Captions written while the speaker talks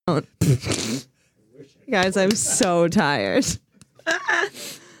Guys, I'm so tired.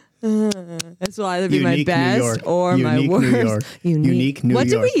 This will either be Unique my New best York. or Unique my New worst. York. Unique New What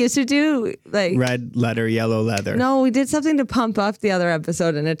did York. we used to do? Like Red leather, yellow leather. no, we did something to pump up the other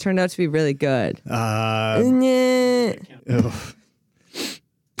episode, and it turned out to be really good. Nyeh. Ugh.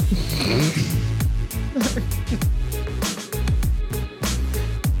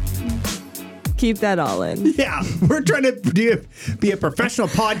 Keep that all in. Yeah, we're trying to be a professional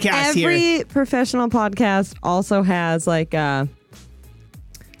podcast here. Every professional podcast also has like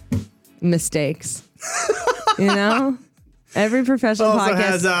mistakes. You know, every professional Also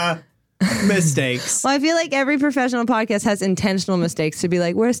podcast has mistakes. Well, I feel like every professional podcast has intentional mistakes to be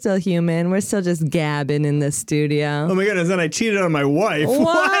like, we're still human. We're still just gabbing in the studio. Oh my goodness, and I cheated on my wife.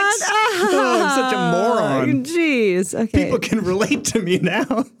 What? Oh, I'm such a moron. Jeez. Okay. People can relate to me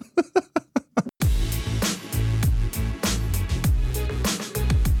now.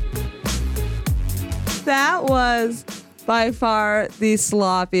 That was by far the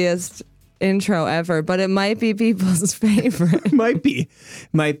sloppiest intro ever, but it might be people's favorite. Might be.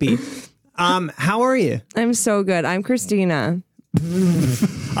 How are you? I'm so good. I'm Christina.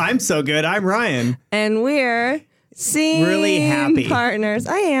 I'm so good. I'm Ryan. And we're scene Really happy. partners.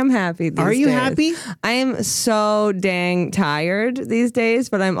 I am happy these Are you days. happy? I am so dang tired these days,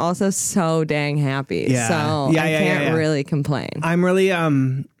 but I'm also so dang happy. Yeah. So Yeah, I yeah, can't yeah. really complain. I'm really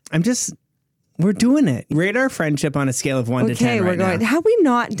we're doing it. Rate our friendship on a scale of 1 to 10 Okay, right we're going. now. Have we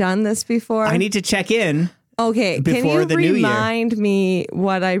not done this before? I need to check in. Okay, can before you the new year. remind me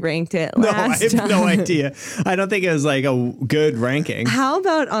what I ranked it No, I last have time? no idea. I don't think it was like a good ranking. How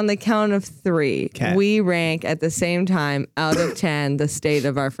about on the count of 3, 'Kay. we rank at the same time out of 10 the state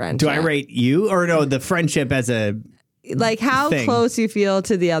of our friendship? Do I rate you or no, the friendship as a like how thing? close you feel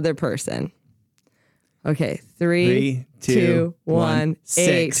to the other person? Okay, 3, 2, 1,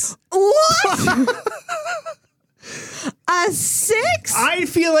 8. 6. What? A 6? I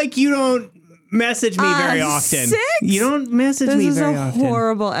feel like you don't message me very A often. 6? You don't message This me is very a often.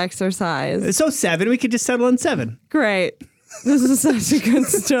 horrible exercise. So 7, we could just settle on 7. Great. This is such a good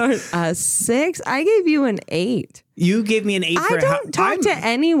start. A 6? I gave you an 8. You gave me an 8 for I don't talk to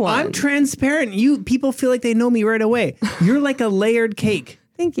anyone. I'm transparent. People feel like they know me right away. You're like a layered cake.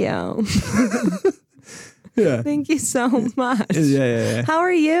 Thank you. Yeah. Thank you so much. Yeah. How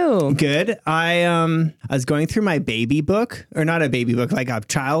are you? Good. I was going through my baby book, or not a baby book, like a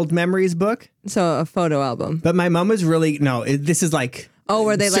child memories book. So a photo album. But my mom was really this is like Oh,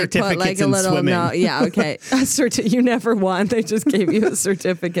 where they like put like certificates a in little swimming. no, yeah, okay. You never won. They just gave you a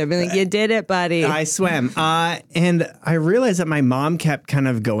certificate. Being like, you did it, buddy. I swam. And I realized that my mom kept kind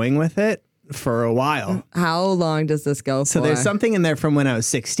of going with it for a while. How long does this go for? So there's something in there from when I was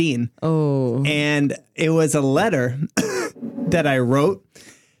 16. Oh. And it was a letter that I wrote.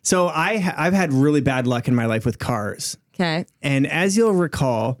 So I've had really bad luck in my life with cars. Okay. And as you'll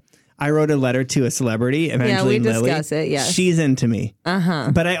recall, I wrote a letter to a celebrity, Evangeline we Lilly. discuss it, yes. She's into me.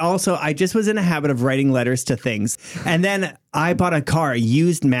 Uh-huh. But I just was in a habit of writing letters to things. And then I bought a car, a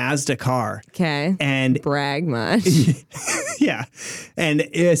used Mazda car. Okay. And Brag much. yeah. And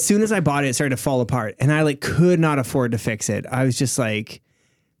as soon as I bought it, it started to fall apart. And I could not afford to fix it. I was just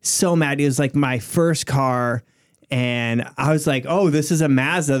so mad. It was like my first car. And I was like, oh, this is a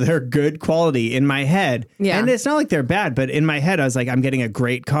Mazda. They're good quality in my head. Yeah. And it's not like they're bad, but in my head, I was like, I'm getting a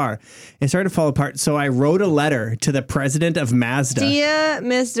great car. It started to fall apart. So I wrote a letter to the president of Mazda. Dear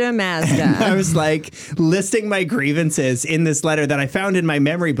Mr. Mazda. I was listing my grievances in this letter that I found in my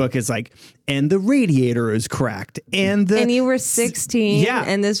memory book is and the radiator is cracked. And you were 16. Yeah.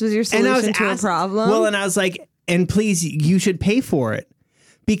 And this was your and I was solution to a problem. Well, and I was like, and please, you should pay for it.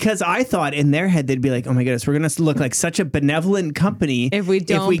 Because I thought in their head, they'd be like, oh my goodness, we're going to look like such a benevolent company if we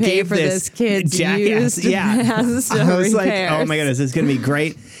don't pay gave for this kid's jackass. used Yeah. Mazda I was like, repairs. oh my goodness, this is going to be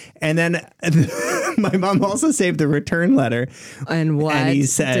great. And then my mom also saved the return letter. And what And he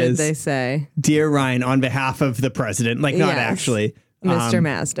says, did they say? Dear Ryan, on behalf of the president, not Yes. actually. Mr.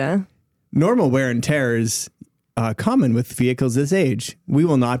 Mazda. Normal wear and tear is common with vehicles this age. We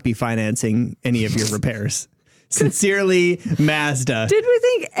will not be financing any of your repairs. Sincerely, Mazda. Did we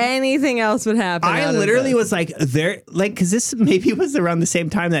think anything else would happen? I literally was like, because this maybe was around the same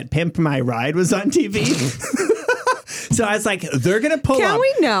time that Pimp My Ride was on TV. So I was like, they're going to pull Can up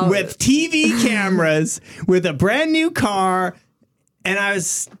we know? with TV cameras with a brand new car. And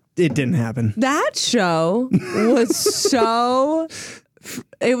it didn't happen. That show was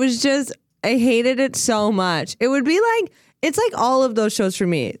it was just, I hated it so much. It would be like, it's like all of those shows for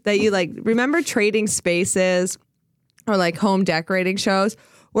me that you remember Trading Spaces or home decorating shows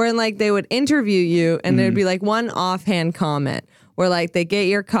where they would interview you and there'd be one offhand comment where like they get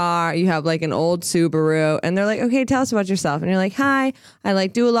your car, you have like an old Subaru, and they're like, okay, tell us about yourself. And you're like, hi, I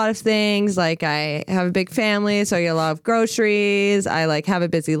like do a lot of things. Like I have a big family, so I get a lot of groceries. I like have a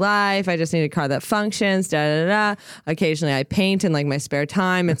busy life. I just need a car that functions, da da da. Occasionally I paint in like my spare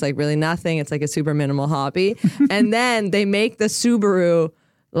time. It's like really nothing. It's like a super minimal hobby. And then they make the Subaru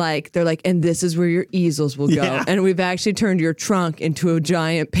like, they're like, and this is where your easels will go. Yeah. And we've actually turned your trunk into a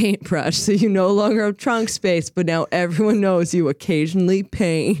giant paintbrush. So you no longer have trunk space, but now everyone knows you occasionally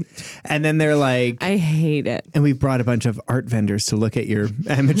paint. And then they're like, I hate it. and we brought a bunch of art vendors to look at your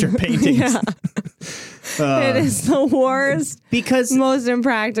amateur paintings. It is the worst, Because most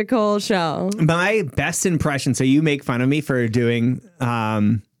impractical show. my best impression, so you make fun of me for doing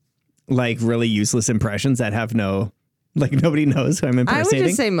like really useless impressions that have no, like nobody knows who I'm I would impersonating.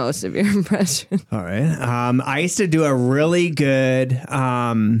 just say most of your impression. All right. I used to do a really good,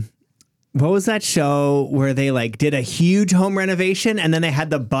 what was that show where they like did a huge home renovation and then they had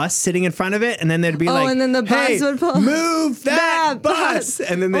the bus sitting in front of it and then they'd be like, and then the bus hey, would pull. move that bus.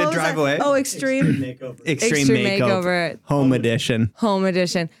 And then What they'd was drive that? away. Oh, Extreme Extreme Makeover. Home Edition. Home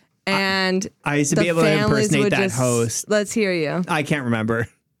Edition. And I used to the be able to families impersonate would that just- host. Let's hear you. I can't remember.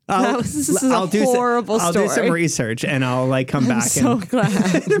 This is a horrible I'll do some story. research and I'll like come back so and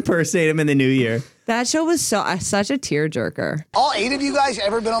glad. impersonate him in the new year. That show was such a tearjerker. All 8 of you guys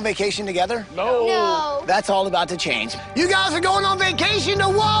ever been on vacation together? No. That's all about to change. You guys are going on vacation to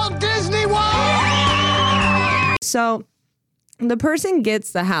Walt Disney World! So the person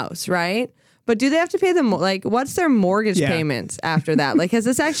gets the house, right? But do they have to pay them? Like, what's their mortgage Yeah. payments after that? Like, has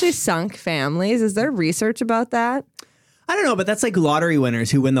this actually sunk families? Is there research about that? I don't know, but that's like lottery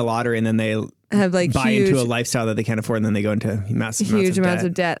winners who win the lottery and then they Have like buy huge, into a lifestyle that they can't afford and then they go into massive huge amounts debt.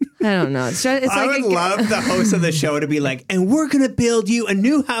 of debt. I don't know. It's just, it's I like would love the host of the show to be like, and we're going to build you a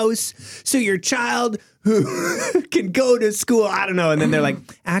new house so your child who can go to school. I don't know. And then they're like,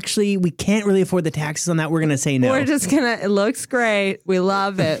 actually, we can't really afford the taxes on that. We're going to say no. We're just gonna. It looks great. We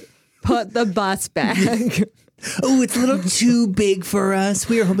love it. Put the bus back. Oh, it's a little too big for us.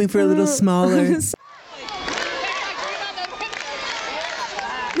 We were hoping for a little smaller.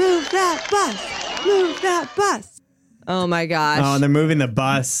 Move that bus. Move that bus. Oh my gosh. Oh, and they're moving the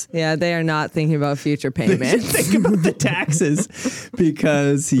bus. Yeah, they are not thinking about future payments. Think about the taxes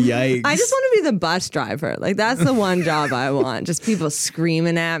because yikes. I just want to be the bus driver. Like, that's the one job I want. Just people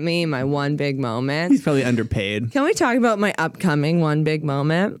screaming at me, my one big moment. He's probably underpaid. Can we talk about my upcoming one big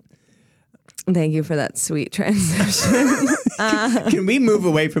moment? Thank you for that sweet transition. Can we move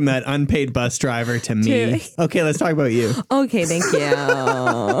away from that unpaid bus driver to me? Okay, let's talk about you. Okay, thank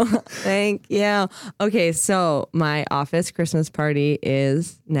you. Thank you. Okay, so my office Christmas party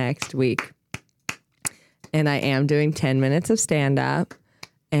is next week. And I am doing 10 minutes of stand-up.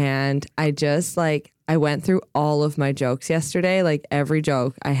 And I just I went through all of my jokes yesterday, like every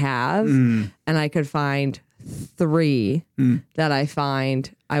joke I have. And I could find 3 that I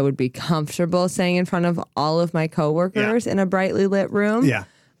find I would be comfortable saying in front of all of my coworkers in a brightly lit room. Yeah.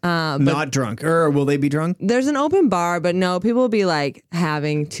 Not drunk. Or will they be drunk? There's an open bar, but no, people will be like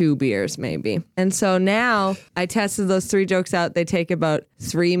having 2 beers maybe. And so now I tested those 3 jokes out. They take about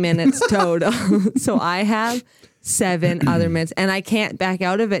 3 minutes total. So I have 7 other minutes and I can't back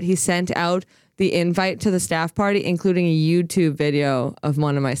out of it. He sent out the invite to the staff party, including a YouTube video of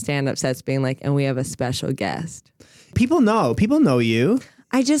one of my stand-up sets being like, and we have a special guest. People know you.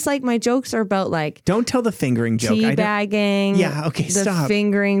 I just my jokes are about Don't tell the fingering joke. teabagging. Yeah, okay, the stop.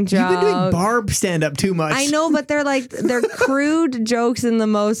 Fingering joke. You've been doing barb stand-up too much. I know, but they're crude jokes in the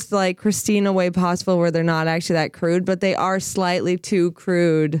most Christina way possible, where they're not actually that crude, but they are slightly too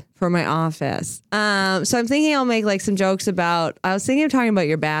crude for my office. So I'm thinking I'll make some jokes about. I was thinking of talking about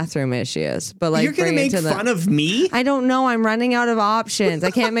your bathroom issues, but You're going to make fun of me? I don't know. I'm running out of options.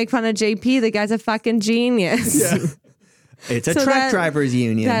 I can't make fun of JP. The guy's a fucking genius. Yeah. It's a So truck drivers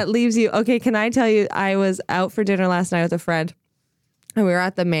union. That leaves you. Okay, can I tell you, I was out for dinner last night with a friend and we were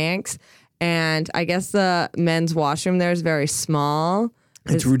at the Manx, and I guess the men's washroom there is very small.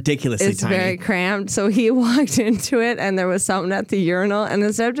 It's ridiculously It's tiny. very cramped. So he walked into it and there was something at the urinal, and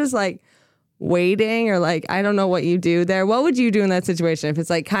instead of just waiting or I don't know what you do there. What would you do in that situation if it's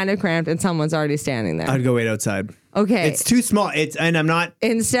kind of cramped and someone's already standing there? I'd go wait outside. Okay. It's too small. And I'm not.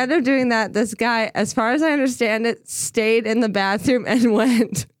 Instead of doing that, this guy, as far as I understand it, stayed in the bathroom and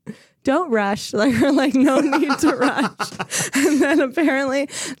went, don't rush. No need to rush. And then apparently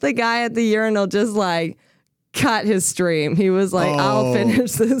the guy at the urinal just cut his stream. He was I'll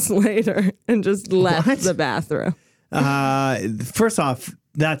finish this later, and just left the bathroom. First off,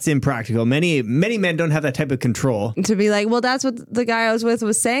 that's impractical. Many men don't have that type of control. To be like, well, that's what the guy I was with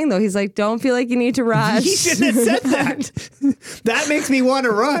was saying, though. He's like, don't feel like you need to rush. He shouldn't have said that. That makes me want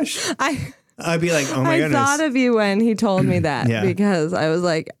to rush. I'd be like, oh my goodness. I thought of you when he told me that because I was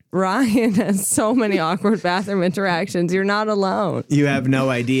like, Ryan has so many awkward bathroom interactions. You're not alone. You have no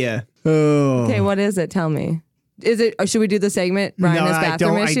idea. Oh. Okay, what is it? Tell me. Is it? Or should we do the segment? Ryan has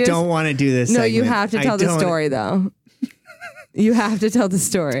bathroom issues? I don't want to do this. No, segment. you have to tell the story though. You have to tell the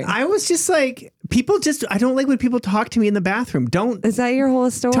story. I was just like, I don't like when people talk to me in the bathroom. Is that your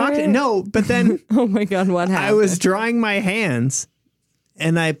whole story? No, but then. Oh my God, what happened? I was drying my hands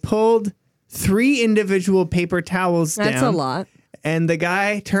and I pulled 3 individual paper towels down. That's a lot. And the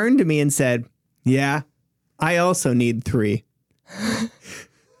guy turned to me and said, yeah, I also need 3.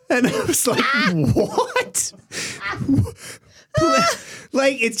 And I was like, what?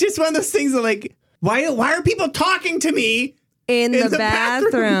 Like, it's just one of those things that like, why are people talking to me in the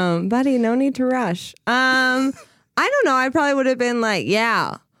bathroom? Buddy, no need to rush. I don't know. I probably would have been like,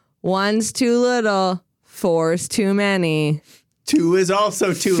 yeah, 1's too little, 4's too many. 2 is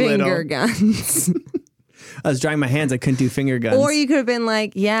also too little. Finger guns. I was drying my hands. I couldn't do finger guns. Or you could have been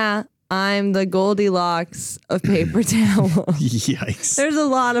like, yeah, I'm the Goldilocks of paper towels. Yikes. There's a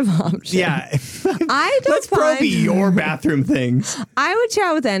lot of options. Yeah. Let's probe your bathroom things. I would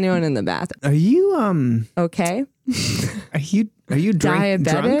chat with anyone in the bathroom. Are you okay? Are you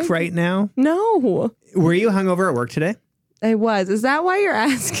drunk right now? No. Were you hungover at work today? I was. Is that why you're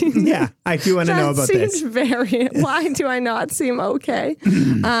asking? Yeah, I do want to know about this. Why do I not seem okay?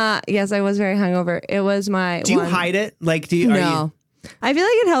 Yes, I was very hungover. It was my. Do you hide it? Like, No. I feel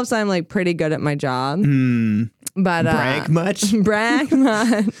like it helps. I'm like pretty good at my job. But brag much? Brag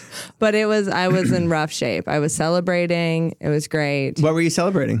much. But I was in rough shape. I was celebrating. It was great. What were you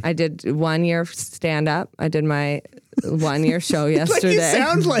celebrating? I did 1 year stand up. I did my 1 year show yesterday. Like you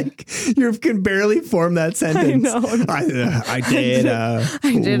sound like you can barely form that sentence. I know. I did.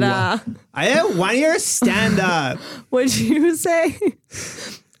 I had 1 year stand up. What'd you say?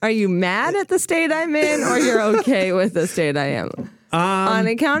 Are you mad at the state I'm in, or you're okay with the state I am? On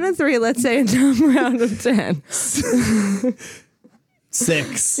a count of 3, let's say a number out of 10.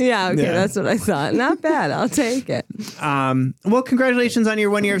 6. Yeah, okay, that's what I thought. Not bad. I'll take it. Well, congratulations on your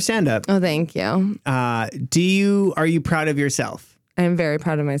 1 year of stand-up. Oh, thank you. Are you proud of yourself? I'm very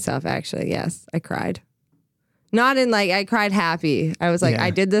proud of myself, actually. Yes, I cried. Not in like, I cried happy. I was like,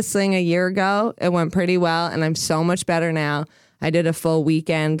 I did this thing a year ago. It went pretty well, and I'm so much better now. I did a full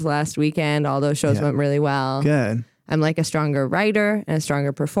weekend last weekend. All those shows went really well. Good. I'm like a stronger writer and a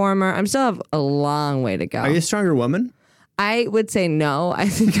stronger performer. I'm still have a long way to go. Are you a stronger woman? I would say no. I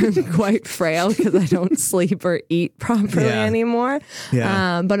think I'm quite frail because I don't sleep or eat properly anymore.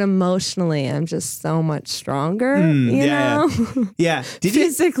 Yeah. But emotionally, I'm just so much stronger. You know? Yeah.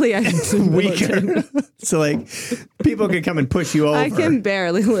 Physically, I'm weaker. So like, people can come and push you over. I can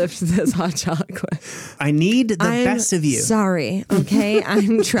barely lift this hot chocolate. I need the best of you. Sorry. Okay,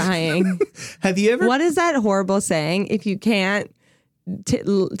 I'm trying. Have you ever? What is that horrible saying? If you can't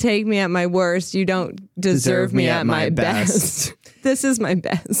take me at my worst, you don't deserve me at my best. This is my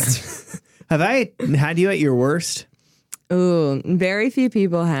best. Have I had you at your worst? Ooh, very few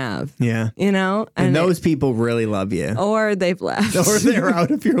people have. Yeah. You know? And those people really love you. Or they've left. Or they're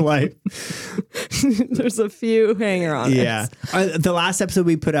out of your life. There's a few hanger-ons. Yeah. The last episode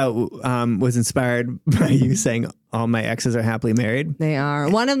we put out was inspired by you saying all my exes are happily married. They are.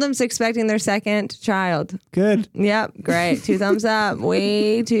 One of them's expecting their second child. Good. Yep. Great. 2 thumbs up.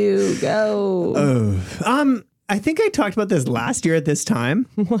 Way to go. Oh. I think I talked about this last year at this time.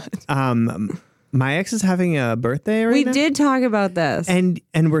 What? My ex is having a birthday right now. We did talk about this. And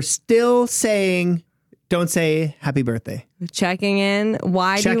we're still saying, don't say happy birthday. Checking in.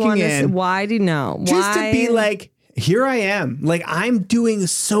 Why do you want to? Why do you know? Just to be like, here I am. Like, I'm doing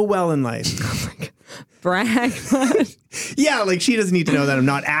so well in life. Oh my God. Brag. Yeah, like she doesn't need to know that I'm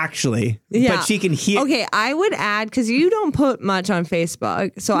not actually. Yeah. But she can hear. Okay, I would add, because you don't put much on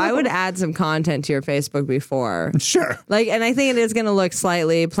Facebook, so I would add some content to your Facebook before. Sure. Like, and I think it is going to look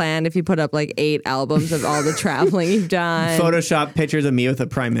slightly planned if you put up like 8 albums of all the traveling you've done. Photoshop pictures of me with the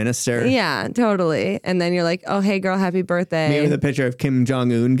prime minister. Yeah, totally. And then you're like, oh, hey girl, happy birthday. Me with a picture of Kim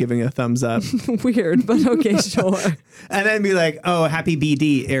Jong-un giving a thumbs up. Weird, but okay, sure. And then be like, oh, happy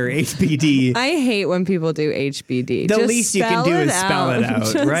BD or HBD. I hate when people do HBD. The least you can do is spell it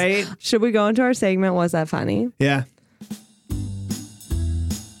out, right? Should we go into our segment? Was that funny? Yeah.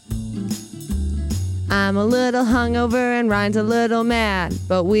 I'm a little hungover and Ryan's a little mad,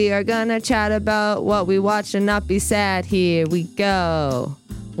 but we are gonna chat about what we watched and not be sad. Here we go.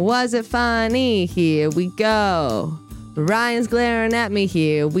 Was it funny? Here we go. Ryan's glaring at me.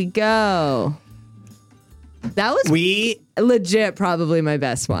 Here we go. That was legit probably my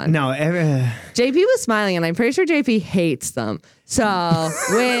best one. No. JP was smiling, and I'm pretty sure JP hates them. So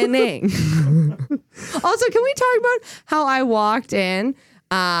winning. Also, can we talk about how I walked in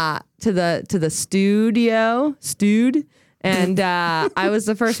to the studio, and I was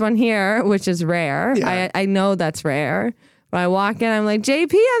the first one here, which is rare. Yeah. I know that's rare. But I walk in, I'm like,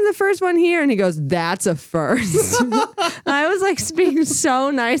 JP, I'm the first one here. And he goes, that's a first. I was like being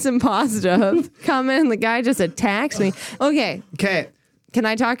so nice and positive. Come in, the guy just attacks me. Okay. Can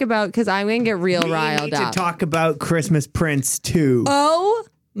I talk about, because I'm going to get real riled We need up. to talk about Christmas Prince 2. Oh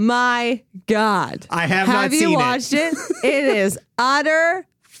my God. I have not Have you seen watched it? It is utter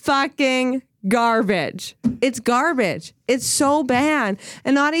fucking garbage. It's garbage. It's so bad.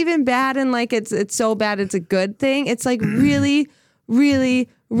 And not even bad and like it's so bad it's a good thing. It's like really, really,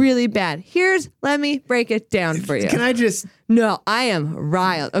 really bad. Let me break it down for you. Can I just... No, I am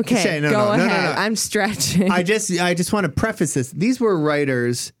riled. Okay, go ahead. No. I'm stretching. I just want to preface this. These were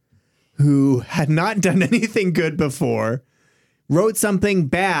writers who had not done anything good before, wrote something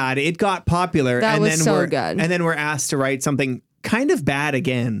bad, it got popular, That and was then so we're good. and then we're asked to write something kind of bad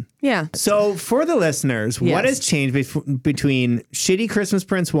again. Yeah. So for the listeners, what has changed between Shitty Christmas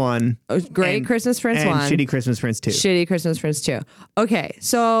Prince 1, Great Christmas Prince 1, Shitty Christmas Prince 2? Shitty Christmas Prince 2. Okay,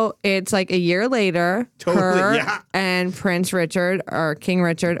 so it's like a year later, her and Prince Richard or King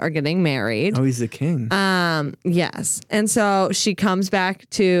Richard are getting married. Oh, he's the king. Yes. And so she comes back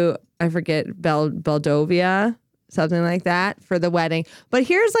to, I forget, Beldovia, something like that, for the wedding. But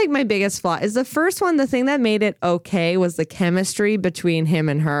here's like my biggest flaw is the first one, the thing that made it okay was the chemistry between him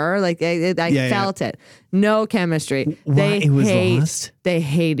and her. Like I felt it. No chemistry. They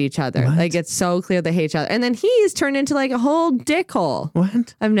hate each other. What? Like it's so clear they hate each other. And then he's turned into like a whole dickhole.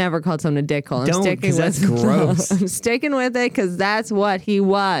 What? I've never called someone a dickhole. Don't, sticking with that's gross. I'm sticking with it because that's what he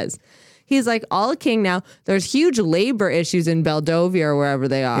was. He's like all king now. There's huge labor issues in Beldovia or wherever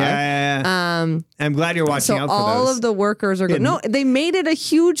they are. Yeah. I'm glad you're watching out for those. So all of the workers are good. No, they made it a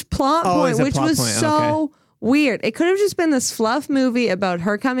huge plot point, which was so weird. It could have just been this fluff movie about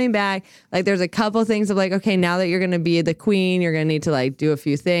her coming back. Like there's a couple things of like, okay, now that you're going to be the queen, you're going to need to like do a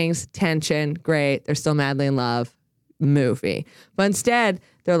few things. Tension, great. They're still madly in love. Movie. But instead,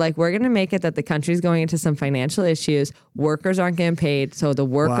 they're like, we're going to make it that the country's going into some financial issues. Workers aren't getting paid. So the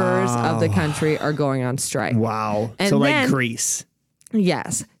workers of the country are going on strike. Wow. And so then, like Greece.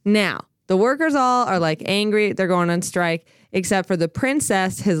 Yes. Now, the workers all are like angry. They're going on strike, except for the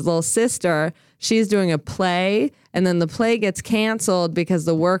princess, his little sister. She's doing a play, and then the play gets canceled because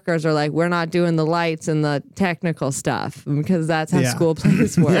the workers are like, we're not doing the lights and the technical stuff because that's how school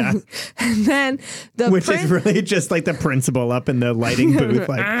plays work. And then which is really just like the principal up in the lighting booth.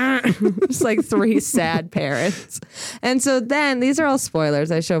 Like. Just like three sad parents. And so then, these are all spoilers.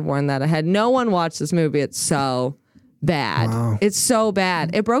 I should have warned that ahead. No one watched this movie. It's so bad. Wow. It's so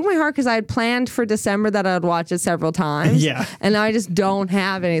bad. It broke my heart because I had planned for December that I would watch it several times. Yeah. And now I just don't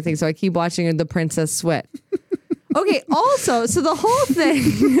have anything. So I keep watching The Princess Swit. Okay, also, so the whole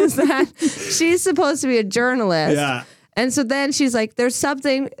thing is that she's supposed to be a journalist. Yeah. And so then she's like, there's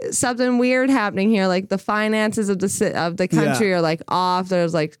something weird happening here. Like the finances of the country are like off.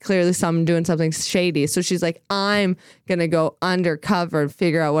 There's like clearly someone doing something shady. So she's like, I'm going to go undercover and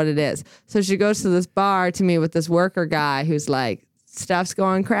figure out what it is. So she goes to this bar to meet with this worker guy who's like, stuff's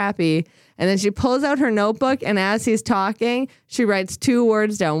going crappy. And then she pulls out her notebook, and as he's talking, she writes 2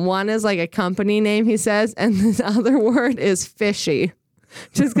 words down. One is like a company name, he says, and the other word is fishy.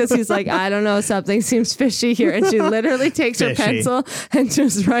 Just because he's like, I don't know, something seems fishy here. And she literally takes her pencil and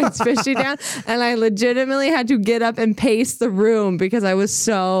just writes fishy down. And I legitimately had to get up and pace the room because I was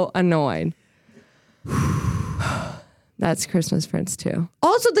so annoyed. That's Christmas Prince 2.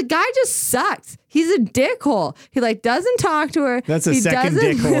 Also, the guy just sucks. He's a dickhole. He like doesn't talk to her. That's a second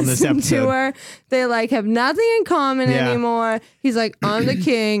dickhole in this episode. To her. They like have nothing in common anymore. He's like, I'm the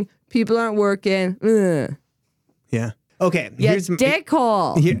king. People aren't working. Ugh. Yeah. Okay. Yeah,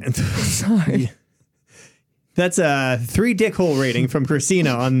 dickhole. Yeah. Sorry. That's a 3 dickhole rating from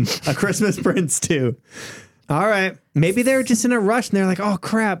Christina on A Christmas Prince 2. All right. Maybe they're just in a rush and they're like, oh,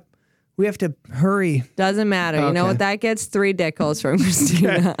 crap. We have to hurry. Doesn't matter. Okay. You know what that gets? 3 dickholes from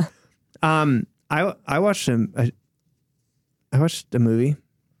Christina. I watched a movie.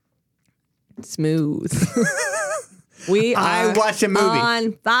 Smooth. I watched a movie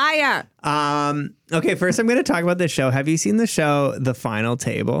on fire. Okay, first I'm going to talk about the show. Have you seen the show The Final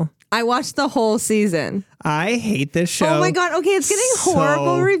Table? I watched the whole season. I hate this show. Oh my God. Okay, it's getting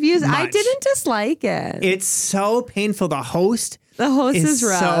horrible reviews. Much. I didn't dislike it. It's so painful. The host is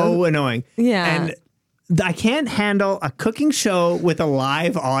rough. so annoying. Yeah. And I can't handle a cooking show with a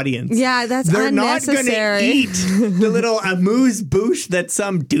live audience. Yeah, that's They're unnecessary. not going to eat the little amuse-bouche that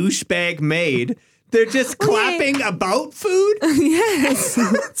some douchebag made. They're just clapping about food. Yes.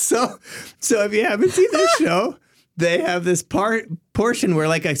 So if you haven't seen this show, they have this portion where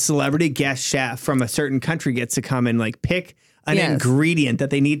like a celebrity guest chef from a certain country gets to come and like pick an ingredient that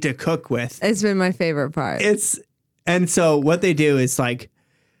they need to cook with. It's been my favorite part. And so what they do is like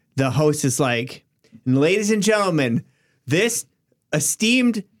the host is like, ladies and gentlemen, this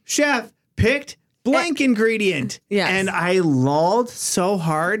esteemed chef picked blank ingredient. Yes. And I lolled so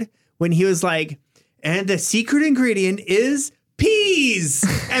hard when he was like, and the secret ingredient is peas.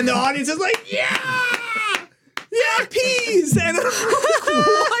 And the audience is like, yeah, peas. And I'm like,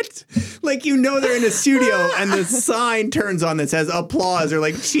 what? Like, you know, they're in a studio and the sign turns on that says applause or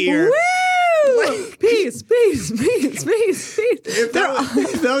like cheer. Woo! Peace. If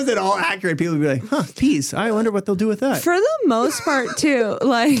that was at all accurate, people would be like, huh, peas. I wonder what they'll do with that. For the most part, too,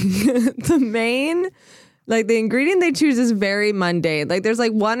 like the main, like the ingredient they choose is very mundane. Like there's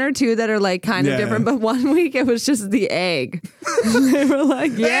like one or two that are like kind of different, but one week it was just the egg. They were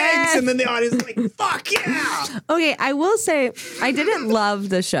like, yes. Eggs, and then the audience was like, fuck yeah. Okay, I will say I didn't love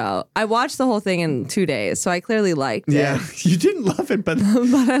the show. I watched the whole thing in 2 days, so I clearly liked it. Yeah, you didn't love it, but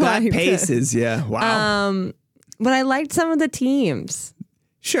that pace is, wow. But I liked some of the teams.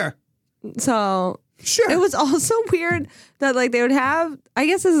 Sure. So Sure. it was also weird that like they would have, I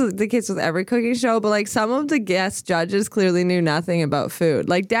guess this is the case with every cooking show, but like some of the guest judges clearly knew nothing about food.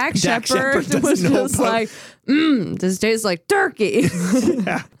 Like Dak Shepard was just like, this tastes like turkey.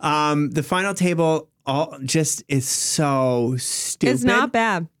 Yeah. The final table all just is so stupid. It's not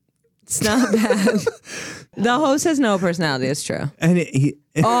bad. It's not bad. The host has no personality. It's true. And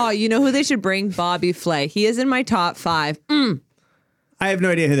You know who they should bring? Bobby Flay. He is in my top 5. I have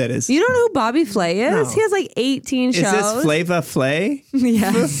no idea who that is. You don't know who Bobby Flay is? No. He has like 18 shows. Is this Flava Flay?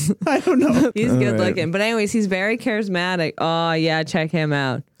 Yes. I don't know. He's good looking. But anyways, he's very charismatic. Oh, yeah. Check him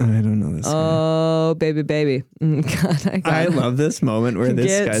out. I don't know this guy. Oh, baby. God, I love this moment where this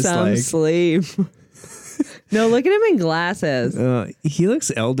get guy's some like... sleep. No, look at him in glasses. He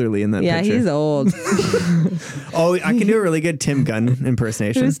looks elderly in that picture. Yeah, he's old. Oh, I can do a really good Tim Gunn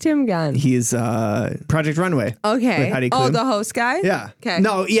impersonation. Who's Tim Gunn? He's Project Runway. Okay. With Heidi Oh, Klum. the host guy? Yeah. Okay.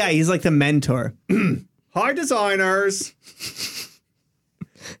 No, yeah, he's like the mentor. Hi, designers.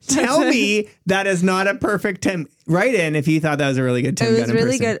 Tell me that is not a perfect Tim. Write in if you thought that was a really good Tim It Gunn was really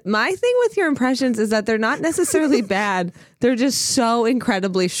impersonation. good. My thing with your impressions is that they're not necessarily bad. They're just so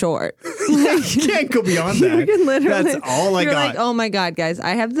incredibly short. You can't go beyond that. You can literally. That's all I you're got. like, oh my God, guys,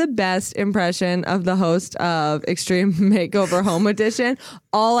 I have the best impression of the host of Extreme Makeover Home Edition.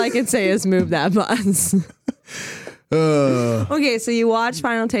 All I can say is move that bus. Okay, so you watched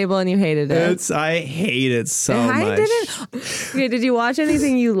Final Table and you hated it. I hate it so I much. didn't. Okay, did you watch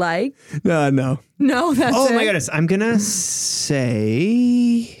anything you liked? No. No, that's Oh it. my goodness. I'm gonna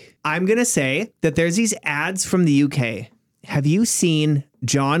say that there's these ads from the UK. Have you seen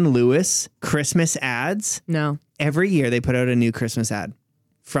John Lewis Christmas ads? No. Every year they put out a new Christmas ad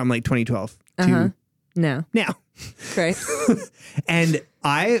from like 2012 to No. now. Great. And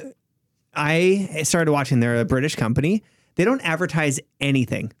I started watching. They're a British company. They don't advertise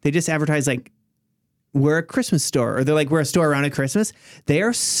anything. They just advertise like we're a Christmas store, or they're like we're a store around at Christmas. They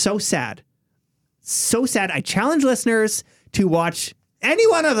are so sad. So sad. I challenge listeners to watch any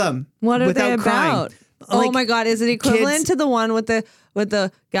one of them. What are without they crying. about? Oh Like, my God, is it equivalent kids- to the one with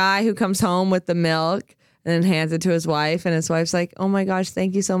the guy who comes home with the milk and then hands it to his wife, and his wife's like, "Oh my gosh,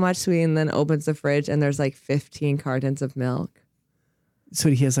 thank you so much, sweetie," and then opens the fridge and there's like 15 cartons of milk. So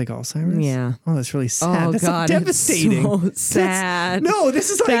he has like Alzheimer's? Yeah. Oh, that's really sad. Oh That's God, devastating. it's so sad. No, this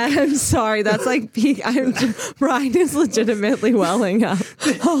is like I'm sorry. That's like peak. Brian is legitimately welling up.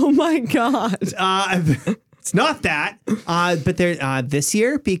 Oh my God. it's not that. But they're this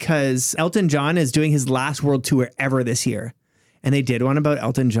year because Elton John is doing his last world tour ever this year. And they did one about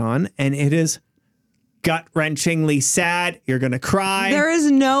Elton John, and it is gut-wrenchingly sad. You're going to cry. There is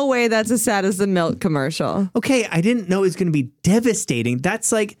no way that's as sad as the milk commercial. Okay, I didn't know it was going to be devastating.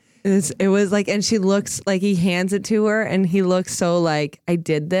 That's like... It was like, and she looks like he hands it to her and he looks so like, I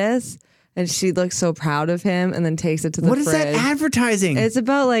did this. And she looks so proud of him and then takes it to the What fridge. is that advertising? It's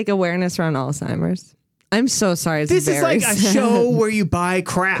about like awareness around Alzheimer's. I'm so sorry. It's this is very like a sad. show where you buy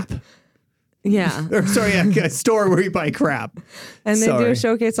crap. Yeah. Or sorry, a store where you buy crap. And they do Sorry. a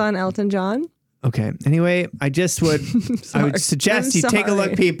showcase on Elton John. Okay. Anyway, I would suggest you take a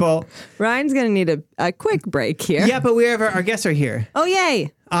look, people. Ryan's going to need a quick break here. Yeah, but our guests are here. Oh,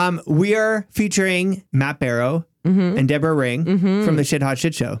 yay. We are featuring Matt Barrow and Deborah Ring from the Shit Hot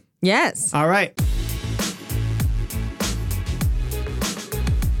Shit Show. Yes. All right.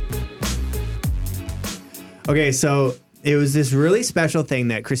 Okay, so it was this really special thing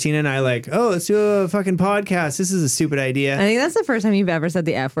that Christina and I like, oh, let's do a fucking podcast. This is a stupid idea. I think that's the first time you've ever said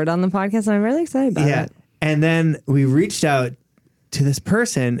the F word on the podcast, and I'm really excited about Yeah. it. And then we reached out to this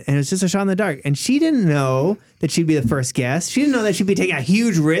person, and it was just a shot in the dark. And she didn't know that she'd be the first guest. She didn't know that she'd be taking a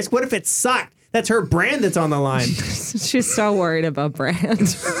huge risk. What if it sucked? That's her brand that's on the line. She's so worried about brand.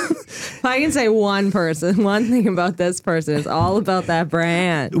 If I can say one thing about this person, it's all about that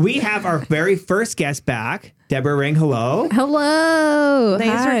brand. We have our very first guest back, Deborah Ring. Hello. Hello.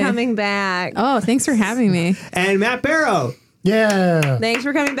 Thanks Hi. for coming back. Oh, thanks for having me. And Matt Barrow. Yeah. Thanks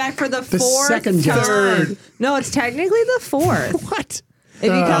for coming back for the fourth second time. guest. No, it's technically the fourth. What? If you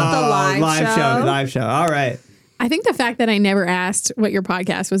count the live show. Live show. All right. I think the fact that I never asked what your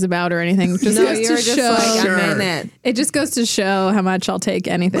podcast was about or anything just No, goes you to were just show. like, Sure. I'm in it. It just goes to show how much I'll take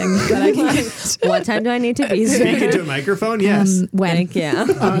anything that I can get. What time do I need to be Speak there? into a microphone. Yes. When? Thank you.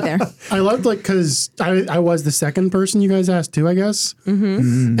 I'll be there. I loved because I was the second person you guys asked too, I guess.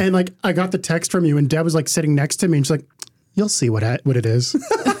 Mm-hmm. And like I got the text from you, and Deb was like sitting next to me, and she's like, "You'll see what it is."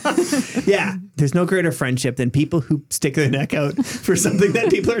 Yeah. There's no greater friendship than people who stick their neck out for something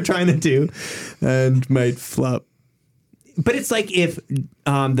that people are trying to do and might flop. But it's like if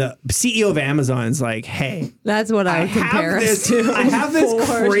the CEO of Amazon is like, hey, That's what I would compare us to. I have this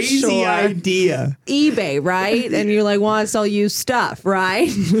For crazy sure. idea. eBay, right? And you like want to sell used stuff, right?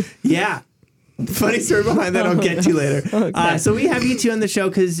 Yeah. Funny story behind that. I'll get to later. So we have you two on the show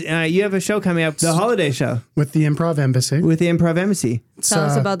because you have a show coming up, the holiday show With the Improv Embassy. with the Improv Embassy. Tell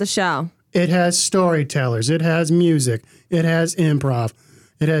us about the show. It has storytellers. It has music. It has improv.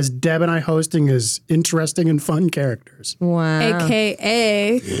 It has Deb and I hosting as interesting and fun characters. Wow.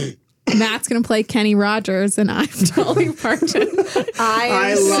 AKA, Matt's going to play Kenny Rogers and I'm Dolly Parton.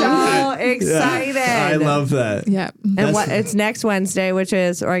 I am love so excited. I love that. Yeah. And what it's next Wednesday, which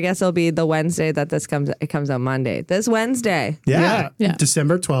is, or I guess it'll be the Wednesday that this comes. It comes out Monday. This Wednesday. Yeah. Yeah.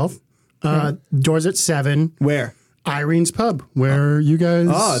 December 12th. Doors at 7. Where? Irene's Pub, where you guys.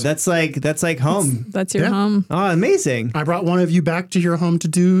 Oh, that's like home. That's your Yeah. home. Oh, amazing. I brought one of you back to your home to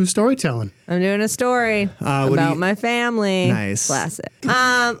do storytelling. I'm doing a story what do about you- my family. Nice. Classic.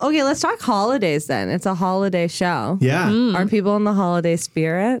 Okay, let's talk holidays then. It's a holiday show. Yeah. Are people in the holiday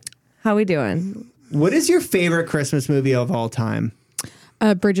spirit? How we doing? What is your favorite Christmas movie of all time?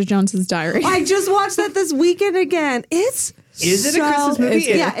 Bridget Jones's Diary. I just watched that this weekend again. Is it a Christmas movie?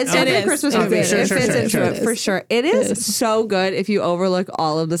 Yeah, it's definitely a is. Christmas Okay, movie. sure, It sure, fits sure, into sure. it for sure. It is so good if you overlook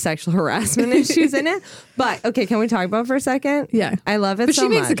all of the sexual harassment issues in it. But okay, can we talk about it for a second? Yeah. I love it But so she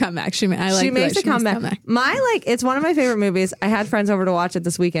makes much. a comeback. She makes a comeback. It's one of my favorite movies. I had friends over to watch it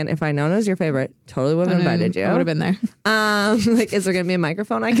this weekend. If I known it was your favorite, totally would have invited you. I would have been there. Like, is there going to be a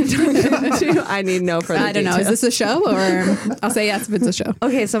microphone I can talk to? I need no further I don't know. Is details. this a show or I'll say yes if it's a show.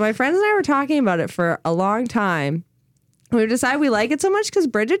 Okay, so my friends and I were talking about it for a long time. We decided we like it so much because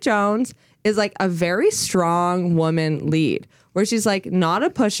Bridget Jones is like a very strong woman lead, where she's like not a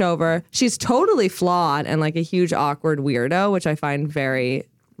pushover. She's totally flawed and like a huge awkward weirdo, which I find very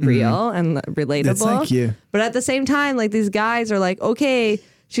real and relatable. That's like you. But at the same time, like these guys are like, okay,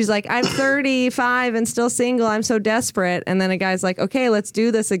 she's like, I'm 35 and still single. I'm so desperate. And then a guy's like, okay, let's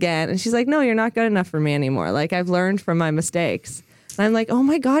do this again. And she's like, no, you're not good enough for me anymore. Like I've learned from my mistakes. And I'm like, oh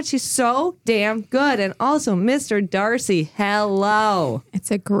my God, she's so damn good. And also, Mr. Darcy, hello.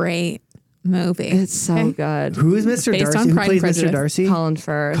 It's a great movie. It's so good. Who is Mr. Based Darcy? on Who Pride plays and Mr. Prejudice. Darcy? Colin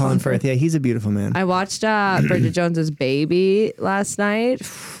Firth. Colin Firth. Yeah, he's a beautiful man. I watched Bridget Jones's Baby last night.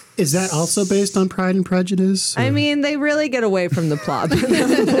 Is that also based on Pride and Prejudice? I mean, they really get away from the plot.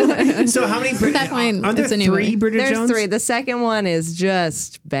 So how many? That point, Are there it's a new three movie. Bridget There's Jones? three. The second one is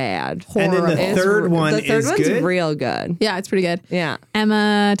just bad. And then the It's- third one the third is one's good? real good. Yeah, it's pretty good. Yeah.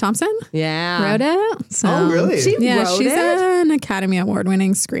 Emma Thompson Yeah. wrote it. So. Oh, really? She Yeah, wrote she's it? an Academy Award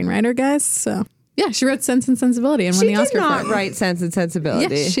winning screenwriter, guys. So yeah, she wrote Sense and Sensibility and won She the did Oscar not for it. write Sense and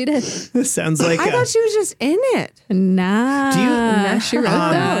Sensibility. Yes, she did. This sounds like I thought she was just in it. Nah, she wrote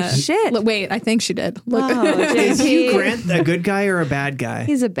that. Oh, shit. Look, wait, I think she did. Look, Oh, Is Hugh JP. Grant a good guy or a bad guy?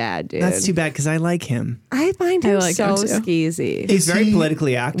 He's a bad dude. That's too bad because I like him. I find him like so him too. skeezy. He's Is very he-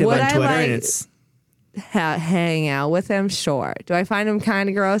 politically active Would on I Twitter, like- and it's. Hang out with him, sure. Do I find him kind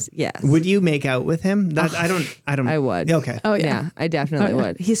of gross? Yes. Would you make out with him? That I don't. I would. Okay. oh yeah. yeah. I definitely Oh, yeah.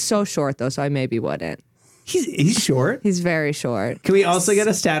 would. He's so short though, so I maybe wouldn't. He's short. He's very short. Can we also get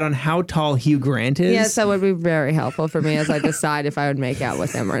a stat on how tall Hugh Grant is? Yes, that would be very helpful for me as I decide if I would make out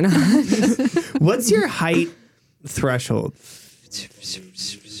with him or not. What's your height threshold?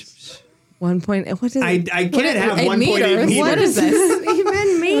 1 point. What is I it? can't have in 1.8 meters? meters. What is this?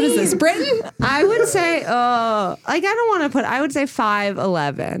 Even me? What is this, Britain? I would say, like I don't want to put. I would say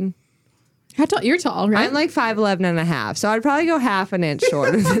 5'11". How tall? You're tall, right? I'm like 5'11 and a half, so I'd probably go half an inch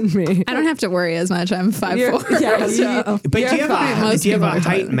shorter than me. I don't have to worry as much. I'm 5'4". Yeah, so. But do you have Most people a are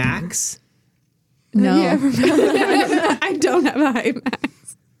height taller. max? No, I don't have a height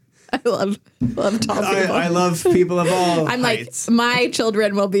max. I love tall people. I love people of all I'm heights. like, my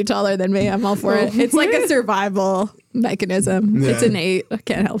children will be taller than me. I'm all for it. It's like a survival mechanism. It's innate. I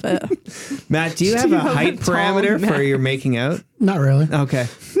can't help it. Matt, do you have a height tall parameter for Matt? your making out? Not really. Okay.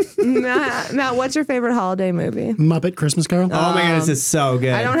 Matt, what's your favorite holiday movie? Muppet Christmas Carol. Oh my goodness, it's so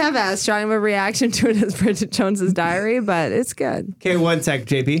good. I don't have as strong of a reaction to it as Bridget Jones's Diary, but it's good. Okay, 1 sec,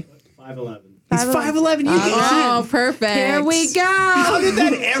 JP. 5'11". He's 5'11". You Oh, perfect. Here we go. How did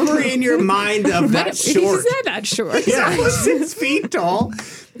that ever in your mind of that short? He said that short. Yeah, 6 feet tall.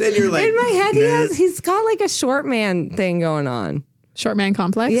 Then you're like, In my head, he's got like a short man thing going on. Short man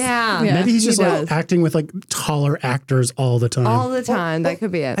complex. Yeah. Maybe he's just he like does. acting with like taller actors all the time. All the time. That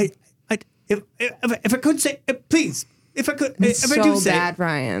could be it. if I could say, please, if I could, if so I do say, bad,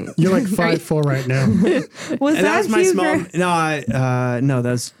 Ryan. You're like 5'4" right now. Was and that was my Hugh small. Grant? No,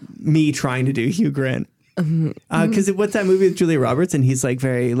 that was me trying to do Hugh Grant. Because what's that movie with Julia Roberts? And he's like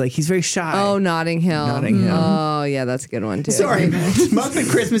he's very shy. Oh, Notting Hill. Notting Hill. Oh, yeah, that's a good one too. Sorry, Muppet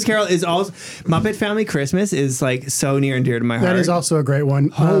Christmas Carol is also Muppet Family Christmas is like so near and dear to my heart. That is also a great one.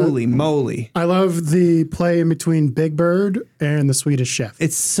 Holy moly! I love the play in between Big Bird and the Swedish Chef.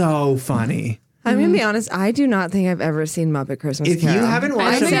 It's so funny. I'm gonna be honest. I do not think I've ever seen Muppet Christmas If Carol. you haven't I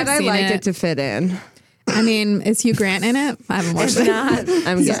watched think said I've I seen liked it. it to fit in. I mean, is Hugh Grant in it? I haven't watched It's it. not.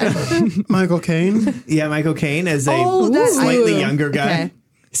 I'm good. Michael Caine. Yeah, Michael Caine as a Oh, that- slightly ooh. younger guy. Okay.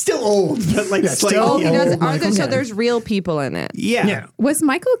 Still old, but like Yeah, slightly still Oh, he older. does. old Michael So Caine. there's real people in it. Yeah. Yeah. Was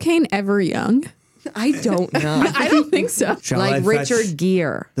Michael Caine ever young? I don't know. I don't think so. Shall I Like fetch Richard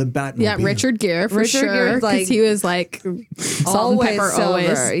Gere. the Batmobile? Yeah, Richard Gere for Richard sure. Gere's Because like- he was like salt and pepper silver.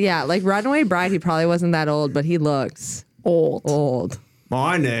 always Yeah, like Runaway Bride. He probably wasn't that old, but he looks old. old.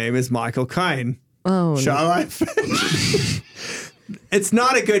 My name is Michael Caine. Oh, no. Shall I? It's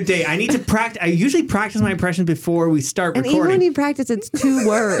not a good day. I need to practice. I usually practice my impressions before we start And even recording. when you practice, it's 2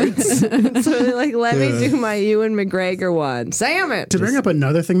 words. So like, let me do my Ewan McGregor one. Sam it. To bring up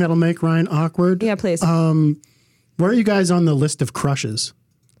another thing that'll make Ryan awkward. Yeah, please. Where are you guys on the list of crushes?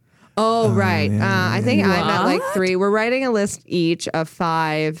 Oh, right. I think I'm at like What? 3. We're writing a list each of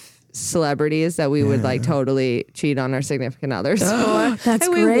 5 celebrities that we would like totally cheat on our significant others for. That's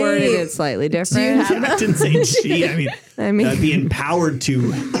and we great. worded it slightly different. I didn't say cheat. I mean, be empowered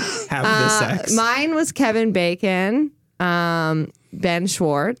to have the sex. Mine was Kevin Bacon, Ben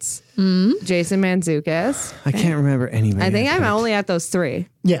Schwartz, Jason Mantzoukas. I can't remember anybody. I think I'm only at those 3.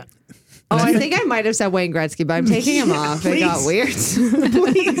 Yeah. Oh, I think I might have said Wayne Gretzky, but I'm taking him off. It got weird.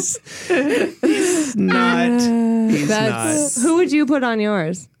 Please. He's not. He's That's- not. Who would you put on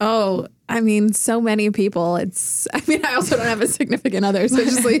yours? Oh, I mean, so many people. I also don't have a significant other, so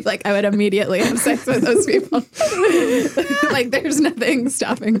it's just like I would immediately have sex with those people. Like there's nothing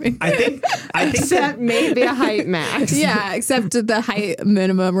stopping me. I think Except maybe a height max. Yeah, except the height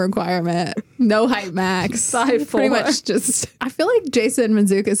minimum requirement. No height max. 5'4". Pretty much just. I feel like Jason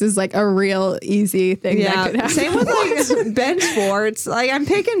Mantzoukas is like a real easy thing that could Yeah. happen. Same with like Ben Schwartz. Like I'm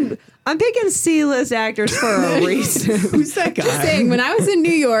picking C-list actors for a reason. who's that guy? Saying when I was in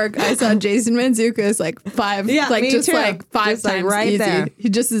New York, I saw Jason Mantzoukas like 5, Yeah, like me just too. like 5 Just, like, times right easy. there. He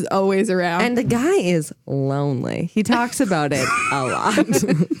just is always around. And the guy is lonely. He talks about it a lot.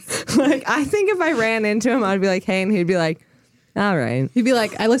 Like I think if I ran into him, I'd be like, "Hey," and he'd be like, "All right, he'd be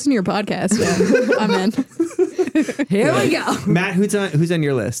like, "I listen to your podcast. Yeah, I'm in." here we go." Matt, who's on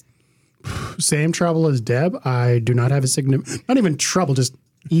your list? Same trouble as Deb. I do not have a significant, not even trouble, just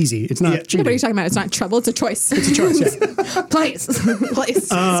easy. It's not cheating. What are you talking about? It's not trouble. It's a choice. It's a choice. Yeah. Place. Place.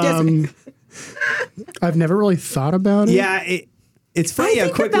 Excuse me. I've never really thought about it. Yeah, it's funny how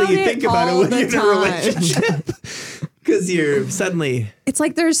think quickly about you it think about it all when the you're in a time. relationship. Because you're suddenly. It's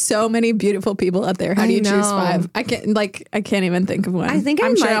like there's so many beautiful people out there. How do I you choose know. 5? I can't even think of one. I think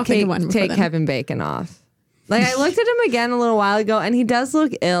I'm sure might I'll think of one before take then. Kevin Bacon off. Like I looked at him again a little while ago, and he does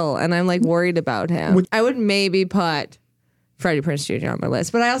look ill, and I'm like worried about him. I would maybe put Freddie Prinze Jr. on my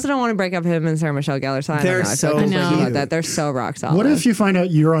list, but I also don't want to break up him and Sarah Michelle Gellar. So I They're don't know. I so feel completely cute. about that. They're so rock solid. What if you find out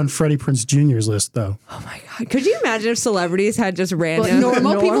you're on Freddie Prinze Jr.'s list, though? Oh my god! Could you imagine if celebrities had just Like random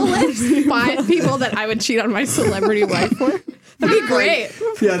normal people list 5 people that I would cheat on my celebrity wife for. That'd be great.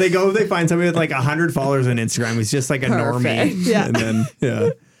 Yeah, they find somebody with like 100 followers on Instagram who's just like a Perfect. normie. Yeah. And then,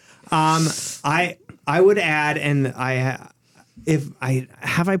 yeah. I would add, and if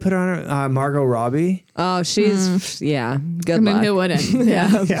I put on Margot Robbie. Oh, she's yeah. Good I mean, luck. who wouldn't?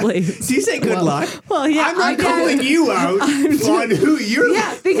 Yeah. Yeah. Please. Do you say good luck? Well, yeah. I'm not calling you out on who you're.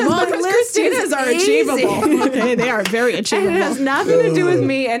 Yeah, because my list Christina's is are easy. achievable. Okay, they are very And achievable. it has nothing to do with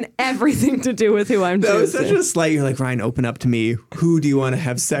me and everything to do with who I'm That was such choosing. a slight. You're like, Ryan, open up to me. Who do you want to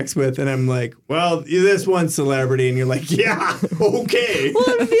have sex with? And I'm like, well, you're this one celebrity. And you're like, yeah, okay. Well,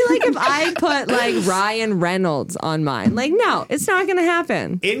 it'd be like if I put like Ryan Reynolds on mine. Like, no, it's not going to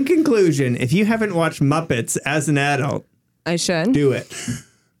happen. In conclusion, if you haven't watched Muppets as an adult, I should. do it.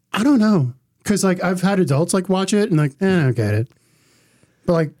 I don't know. Because, like, I've had adults, like, watch it and, like, I don't get it.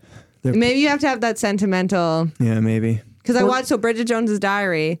 But, like, Maybe you have to have that sentimental. Yeah, maybe. Because I watched Bridget Jones's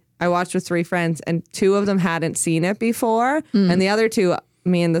Diary. I watched with 3 friends, and 2 of them hadn't seen it before, and the other 2,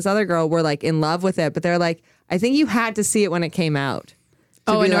 me and this other girl, were like in love with it. But they're like, I think you had to see it when it came out.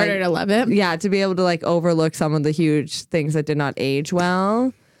 Oh, be in like- order to love it? Yeah, to be able to like overlook some of the huge things that did not age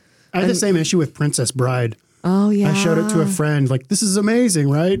well. I had the same issue with Princess Bride. Oh yeah, I showed it to a friend, like, this is amazing,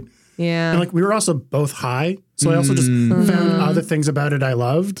 right? Yeah, And, like, we were also both high. So I also just found other things about it I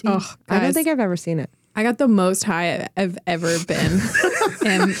loved. Oh, I don't guys, think I've ever seen it. I got the most high I've ever been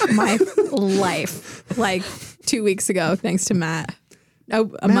in my life. Like 2 weeks ago, thanks to Matt.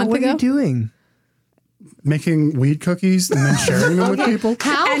 Oh, a month what ago. are you doing? Making weed cookies and then sharing them with people.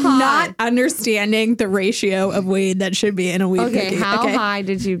 How And high? not understanding the ratio of weed that should be in a weed okay, cookie. how high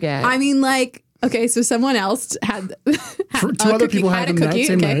did you get? I mean, like, okay, so someone else had Two other people had them that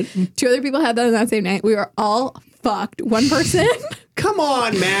same night. 2 other people had that on that same night. We were all fucked. One person Come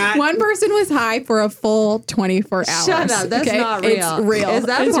on, Matt. was high for a full 24 hours. Shut up, that's not real. It's real. Is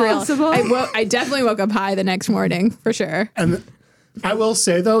that It's real. possible? I definitely woke up high the next morning for sure. And I will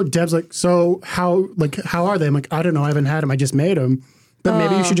say, though, Deb's like, so how are they? I'm like, I don't know. I haven't had them. I just made them. But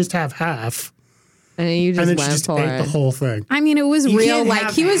maybe you should just have half. and you just And then she went just for ate it. the whole thing. I mean, it was real. can't Like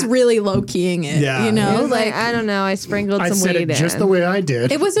have he was really low keying it. Yeah. You It know, was like I don't know. I sprinkled I some said weed it just in. the way I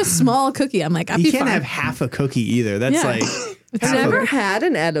did. it was a small cookie. I'm like, I'd You be can't fine. have half a cookie either. That's Yeah. like. I've never had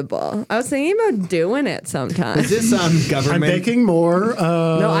an edible. I was thinking about doing it sometime. Is this I'm government? baking more.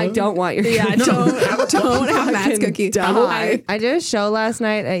 No, I don't want your. Yeah, don't have Matt's fucking cookie. die. I did a show last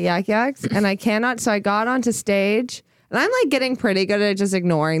night at Yak Yaks, and I cannot. So I got onto stage, and I'm like getting pretty good at just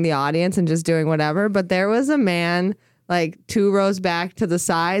ignoring the audience and just doing whatever. But there was a man like 2 rows back to the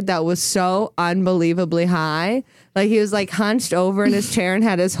side that was so unbelievably high. Like he was like hunched over in his chair and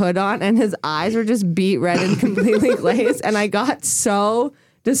had his hood on, and his eyes were just beet red and completely glazed. And I got so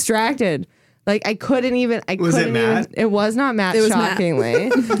distracted. Like I couldn't even. Was it couldn't Matt? Even. It was not Matt. It was Matt. shockingly.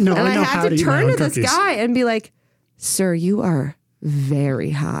 No, and I know I how had to to eat my turn own to this cookies. guy and be like, "Sir, you are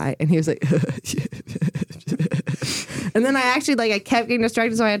very high." And he was like, and then I kept getting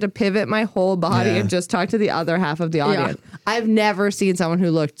distracted, so I had to pivot my whole body Yeah. and just talk to the other half of the audience. I've never seen someone who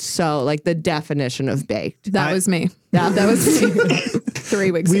looked so like the definition of baked. That was me. That was me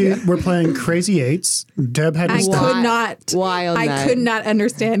 3 weeks We ago. were playing Crazy Eights. Deb had to I stop. could not. Wild I night. could not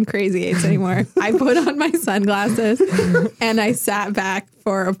understand Crazy Eights anymore. I put on my sunglasses and I sat back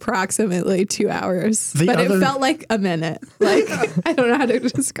for approximately 2 hours. The But other- it felt like a minute. Like I don't know how to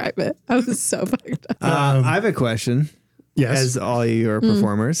describe it. I was so fucked up. I have a question. Yes. As all your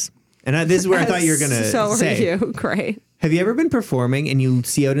performers, and this is where I thought you were gonna So say. are you. Great. Have you ever been performing and you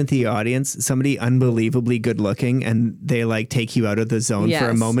see out into the audience somebody unbelievably good looking and they like take you out of the zone for a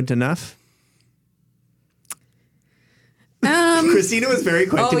Yes. moment enough? Christina was very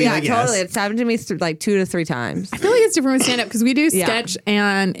quick to Oh be yeah, like, totally. yes. It's happened to me like 2 to 3 times. I feel like it's different with stand up because we do Yeah. sketch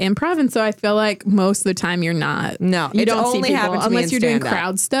and improv, and so I feel like most of the time you're not. No, you it's don't only see people happened to me unless in you're doing stand-up.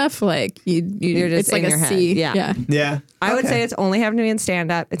 crowd stuff. Like you're just it's like in a your head. C. Yeah. Yeah. I would Okay. say it's only happened to me in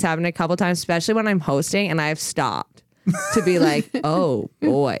stand up. It's happened a couple times, especially when I'm hosting and I've stopped to be like, oh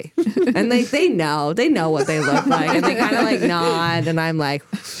boy. And they know what they look like. And they kind of like nod. And I'm like,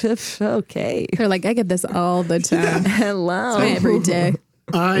 okay. They're like, I get this all the time. Hello. Every day.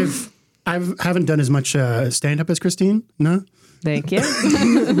 I haven't done as much stand up as Christine. No. Thank you.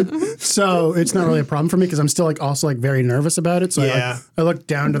 So it's not really a problem for me because I'm still like also like very nervous about it. So Yeah. I look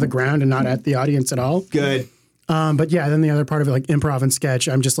down to the ground and not at the audience at all. Good. But yeah, then the other part of it, like improv and sketch,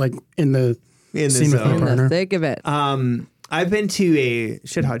 I'm just like in the In the scene with my zone. In the partner. thick of it. I've been to a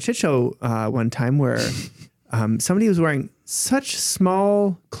Shit Hot Shit Show one time where somebody was wearing such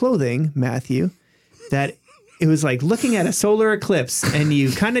small clothing, Matthew, that it was like looking at a solar eclipse and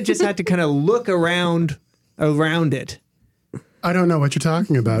you kind of just had to kind of look around it. I don't know what you're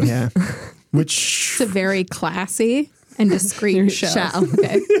talking about. Yeah. Which It's a very classy and discreet show. Shall.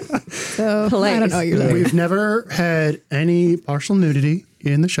 Okay. So I don't know what you're saying. We've never had any partial nudity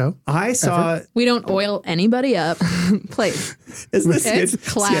in the show. I saw. We don't oil anybody up. Place. Is this It's sketch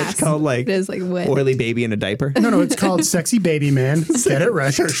class. called like It is like what? oily baby in a diaper? No, it's called Sexy Baby Man. Get it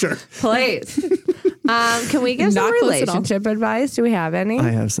right. Sure. Place. Can we give some Not close at all. relationship advice? Do we have any? I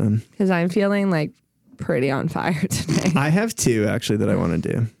have some. Because I'm feeling like pretty on fire today. I have two actually that I want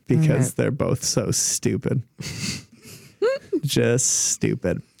to do because they're both so stupid. Just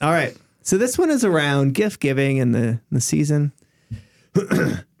stupid. All right. So this one is around gift giving in the season.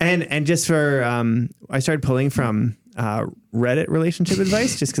 and just for I started pulling from Reddit relationship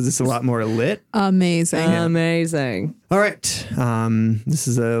advice just because it's a lot more lit. Amazing. Amazing. All right. This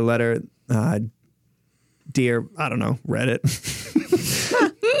is a letter, dear, I don't know, Reddit.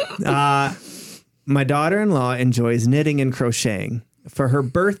 My daughter-in-law enjoys knitting and crocheting. For her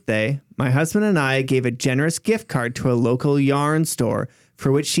birthday, my husband and I gave a generous gift card to a local yarn store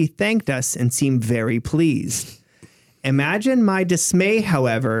for which she thanked us and seemed very pleased. Imagine my dismay,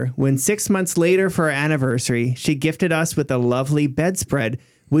 however, when 6 months later for our anniversary, she gifted us with a lovely bedspread,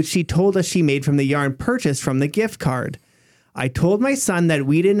 which she told us she made from the yarn purchased from the gift card. I told my son that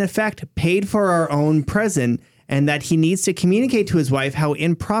we'd in effect paid for our own present and that he needs to communicate to his wife how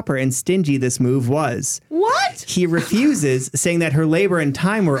improper and stingy this move was. What? He refuses, saying that her labor and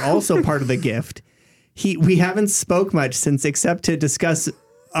time were also part of the gift. We haven't spoke much since except to discuss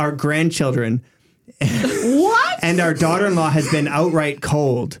our grandchildren. What? And our daughter-in-law has been outright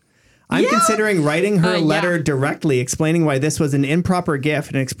cold. I'm considering writing her a letter directly explaining why this was an improper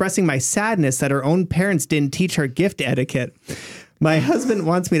gift and expressing my sadness that her own parents didn't teach her gift etiquette. My husband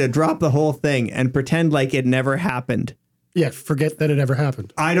wants me to drop the whole thing and pretend like it never happened. Yeah, forget that it ever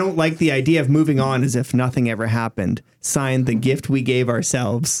happened. I don't like the idea of moving on as if nothing ever happened. Signed, the gift we gave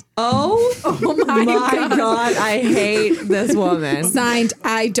ourselves. Oh my God. I hate this woman. Signed,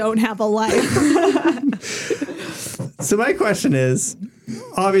 I don't have a life. So my question is,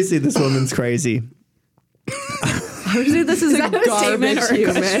 obviously this woman's crazy. Obviously, this is a that a statement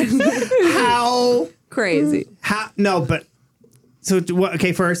garbage or a human. How? Crazy. No, but so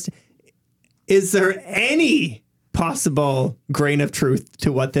okay. First, is there any possible grain of truth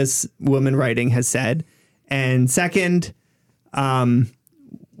to what this woman writing has said? And second,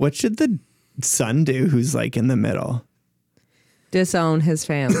 what should the son do who's like in the middle? Disown his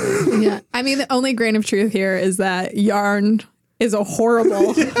family. Yeah. I mean, the only grain of truth here is that yarn is a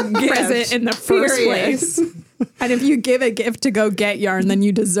horrible present in the first Period. place. And if you give a gift to go get yarn, then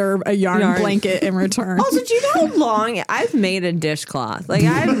you deserve a yarn blanket in return. Also, do you know how long I've made a dishcloth? Like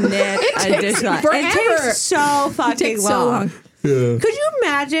I've knit a dishcloth. forever. It takes so fucking takes so long. Could you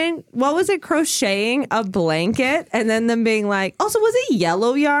imagine what was it crocheting a blanket and then them being like, also was it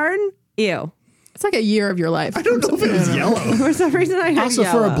yellow yarn? Ew. It's like a year of your life. I don't know if it was yellow. For some reason I had Also,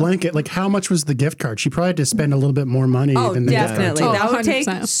 yellow. for a blanket, like how much was the gift card? She probably had to spend a little bit more money Oh, than the gift definitely. card. That would take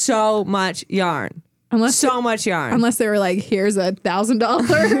 100%. so much yarn. Unless So much yarn. Unless they were like, here's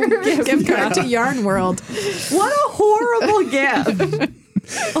 $1,000 gift card to Yarn World. What a horrible gift.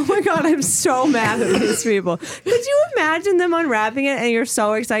 Oh my God, I'm so mad at these people. Could you imagine them unwrapping it and you're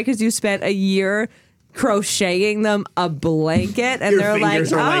so excited because you spent a year crocheting them a blanket and Your they're like,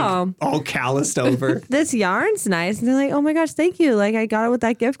 fingers are oh, like all calloused over. this yarn's nice. And they're like, oh my gosh, thank you. Like I got it with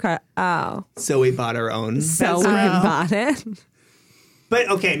that gift card. Oh, So we bought our own. so we That's- bought it. But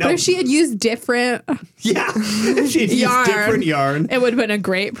okay, no. But if she had used different, Yeah. If she'd Yarn. used different yarn. it would have been a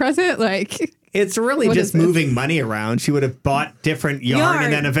great present. Like, It's really What just is this? moving money around. She would have bought different yarn, Yarn.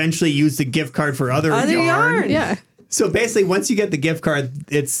 and then eventually used the gift card for other yarn. yeah. So basically, once you get the gift card,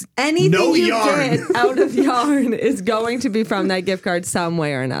 it's Anything no you yarn. get out of yarn is going to be from that gift card some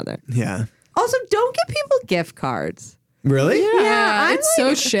way or another. Yeah. Also, don't give people gift cards. Really? Yeah, I'm it's so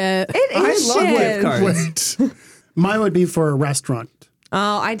like- shit. It I is love shit. gift cards. Wait. Mine would be for a restaurant.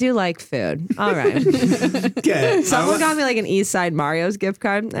 Oh, I do like food. All right. Okay. Someone got me like an East Side Mario's gift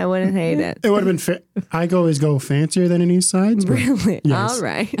card. I wouldn't hate it. It would have been I always go fancier than an East Side's. but- Really? Yes. All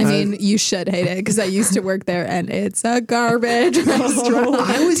right. I mean, you should hate it because I used to work there and it's a garbage restaurant.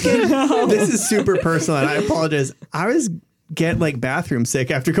 I was getting. This is super personal, and I apologize. I was get like bathroom sick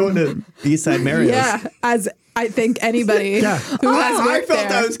after going to East Side Mario's. Yeah, as I think anybody who has I worked felt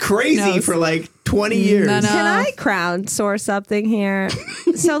there I was crazy knows. for like 20 years. No. Can I crowdsource something here?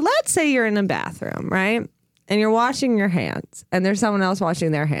 So let's say you're in a bathroom, right? And you're washing your hands, and there's someone else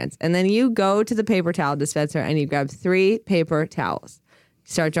washing their hands. And then you go to the paper towel dispenser and you grab 3 paper towels.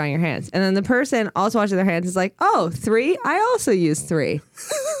 Start drying your hands. And then the person also washing their hands is like, oh, 3? I also use 3.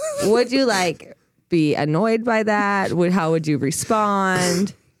 Would you like be annoyed by that? How would you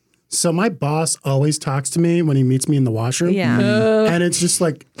respond? So my boss always talks to me when he meets me in the washroom. Yeah. And it's just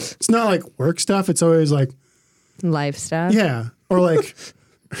like, it's not like work stuff. It's always like, Life stuff. yeah. Or like,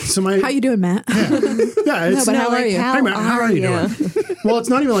 so my, How you doing, Matt? yeah, it's but how are you? Hey, Matt, how are you doing? Well, it's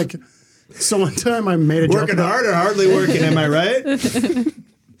not even like, so one time I made a joke Working about, hard or hardly working, am I right?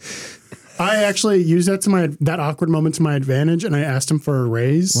 I actually used that awkward moment to my advantage, and I asked him for a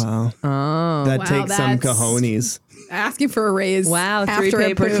raise. Wow. Oh. That Wow, takes some that's- cojones. Asking for a raise. Wow, after 3 a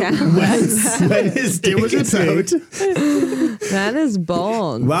paper poop. cows. When his dick was a is date. out. That is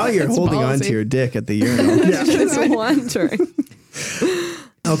bold. While you're That's holding on ballsy. to your dick at the urinal. Just wondering.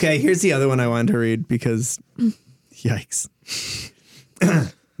 Okay, here's the other one I wanted to read because, yikes.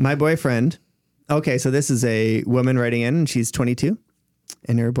 My boyfriend. Okay, so this is a woman writing in, and she's 22,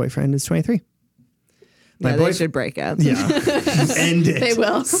 and her boyfriend is 23. Yeah, they should break up. Yeah, end it. They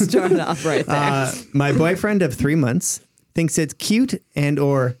will. Start off right there. My boyfriend of 3 months thinks it's cute and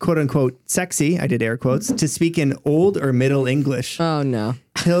or quote unquote sexy, I did air quotes, to speak in old or middle English. Oh no.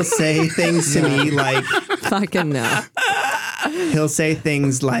 He'll say things to me like, Fucking no. he'll say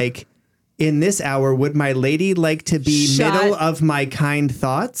things like, in this hour, would my lady like to be Shut- middle of my kind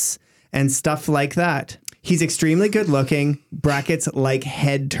thoughts? And stuff like that. He's extremely good looking, brackets like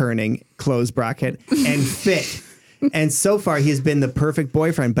head turning, close bracket, and fit. And so far, he has been the perfect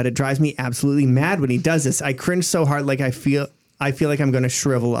boyfriend, but it drives me absolutely mad when he does this. I cringe so hard, like I feel like I'm going to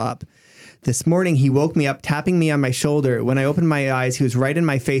shrivel up. This morning, he woke me up, tapping me on my shoulder. When I opened my eyes, he was right in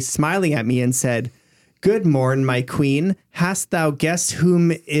my face, smiling at me and said, "Good morn, my queen. Hast thou guessed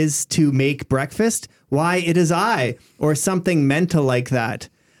whom is to make breakfast? Why, it is I," or something mental like that.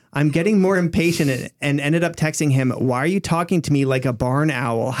 I'm getting more impatient and ended up texting him, "Why are you talking to me like a barn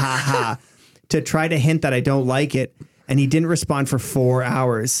owl? Ha ha," to try to hint that I don't like it. And he didn't respond for 4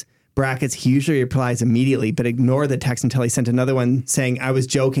 hours. Brackets, he usually replies immediately, but ignore the text until he sent another one saying, "I was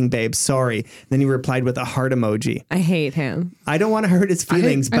joking, babe, sorry." Then he replied with a heart emoji. I hate him. I don't want to hurt his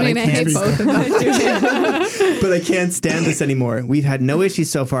feelings, but I I hate can't. both of them. But I can't stand this anymore. We've had no issues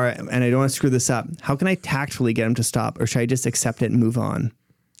so far, and I don't want to screw this up. How can I tactfully get him to stop, or should I just accept it and move on?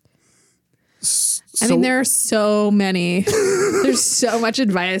 I mean, there are so many. There's so much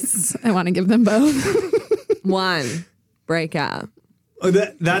advice. I want to give them both. 1, break up. Oh,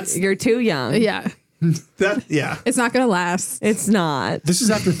 that's You're too young. Yeah. that. Yeah, It's not going to last. It's not. This is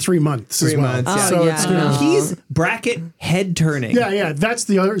after 3 months. 3 as well. months. Yeah. So yeah, it's, no. He's bracket head turning. yeah. That's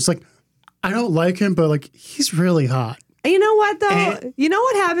the other. It's like, I don't like him, but like, he's really hot. You know what though? And- You know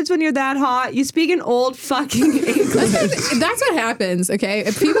what happens when you're that hot? You speak in old fucking English. That's what happens, okay?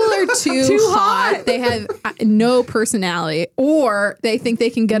 If people are too, Too hot, hot. they have no personality, or they think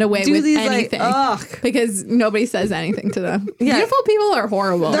they can get away Do with these, anything like, ugh. because nobody says anything to them. Yeah. Beautiful people are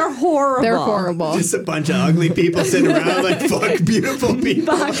horrible. They're horrible. They're horrible. Just a bunch of ugly people sitting around like, fuck beautiful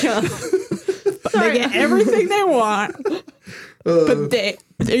people. They get everything they want, but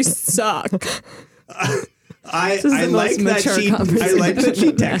they suck. I is the like most that mature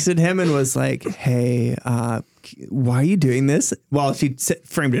she texted him and was like, "Hey, why are you doing this?" Well, she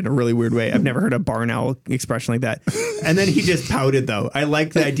framed it in a really weird way. I've never heard a barn owl expression like that. And then he just pouted though. I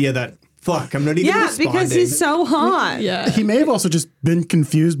like the idea that fuck, I'm not even Yeah, responding. because he's so hot. Yeah. He may have also just been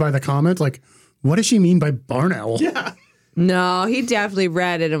confused by the comment. Like, what does she mean by barn owl? Yeah. No, he definitely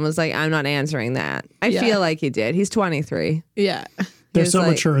read it and was like, "I'm not answering that." I Yeah. feel like he did. He's 23. Yeah. They're He's so like-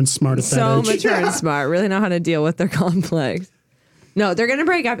 mature and smart at that So age. mature and smart. Really know how to deal with their conflicts. No, they're gonna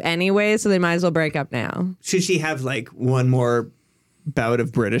break up anyway, so they might as well break up now. Should she have like one more bout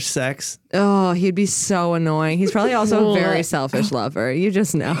of British sex? Oh, he'd be so annoying. He's probably also a very selfish lover. You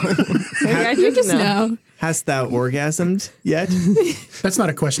just know. I You just know. Hast thou orgasmed yet? That's not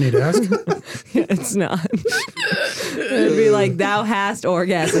a question he'd ask. It's not. It'd be like, "Thou hast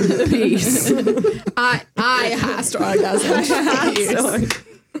orgasm, peace." I has to orgasm.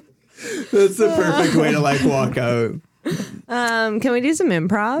 That's the perfect way to like walk out. Can we do some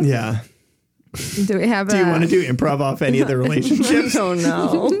improv? Yeah. Do we have? Do you want to do improv off any of the relationships? Oh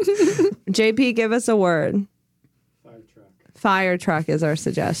no. JP, give us a word. Fire truck is our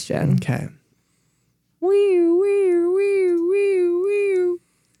suggestion. Okay. Wee wee wee wee wee.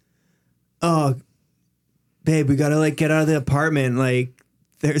 Oh, babe, we gotta like get out of the apartment. Like,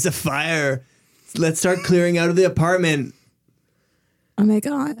 there's a fire. Let's start clearing out of the apartment. Oh my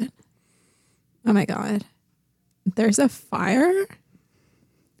God. Oh my God. There's a fire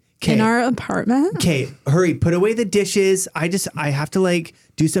in our apartment. Okay, hurry, put away the dishes. I have to like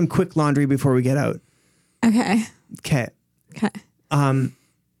do some quick laundry before we get out. Okay. Okay. Okay.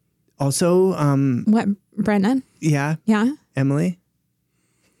 Also, What, Brendan? yeah, Yeah. Emily.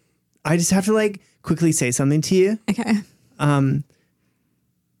 I just have to like quickly say something to you. Okay.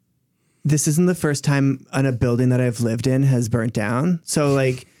 this isn't the first time on a building that I've lived in has burnt down. So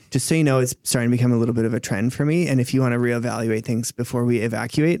like, just so you know, it's starting to become a little bit of a trend for me. And if you want to reevaluate things before we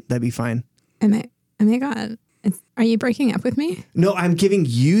evacuate, that'd be fine. Oh my God. Are you breaking up with me? No, I'm giving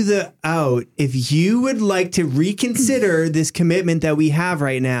you the out. If you would like to reconsider this commitment that we have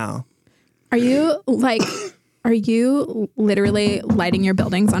right now. Are you literally lighting your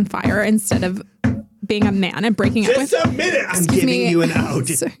buildings on fire instead of being a man and breaking up with? Just a minute. I'm giving you an out.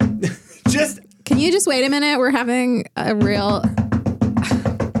 Can you just wait a minute? We're having an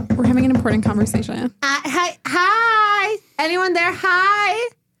important conversation. Hi. Anyone there? Hi.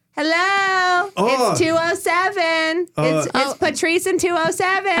 Hello. Oh. It's 207. It's Patrice and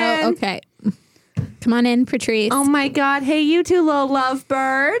 207. Oh, okay. Come on in, Patrice. Oh my God. Hey, you two little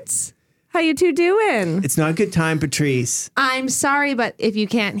lovebirds. How you two doing? It's not a good time, Patrice. I'm sorry, but if you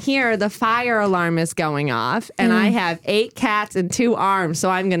can't hear, the fire alarm is going off, and I have 8 cats and 2 arms, so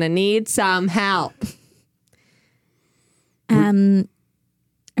I'm going to need some help. I'm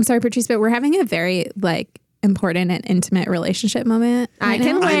sorry, Patrice, but we're having a very important and intimate relationship moment. I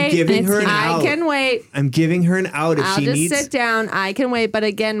can wait. I'm giving her an out. I can wait. I'm giving her an out if I'll she just needs. sit down. I can wait. But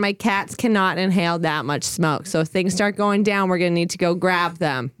again, my cats cannot inhale that much smoke. So if things start going down, we're going to need to go grab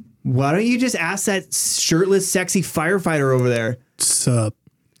them. Why don't you just ask that shirtless, sexy firefighter over there? Sup?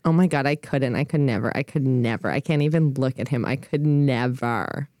 Oh my God, I couldn't. I could never. I can't even look at him. I could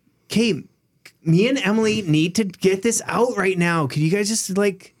never. Okay, me and Emily need to get this out right now. Could you guys just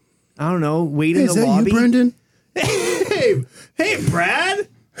I don't know, wait in Is the that lobby? you, Brendan? Hey, Brad.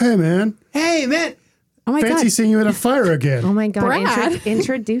 Hey, man. Hey, man. Oh my Fancy God. seeing you at a fire again. Oh my God, Brad.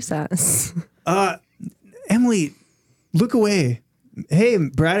 introduce us. Emily, look away. Hey,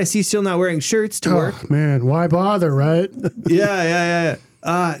 Brad, I see you still not wearing shirts to work. Oh, man, why bother, right? Yeah.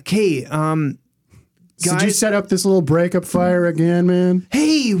 Okay, Did you guys. set up this little breakup fire again, man?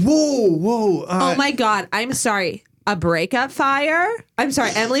 Hey, whoa. Oh my God, I'm sorry. A breakup fire? I'm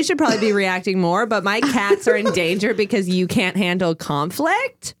sorry. Emily should probably be reacting more, but my cats are in danger because you can't handle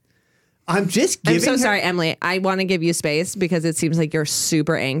conflict. I'm just giving I'm so her- sorry, Emily. I want to give you space because it seems like you're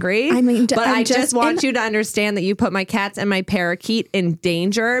super angry. I mean, but I'm I just just want you to understand that you put my cats and my parakeet in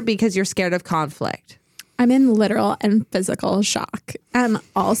danger because you're scared of conflict. I'm in literal and physical shock. I'm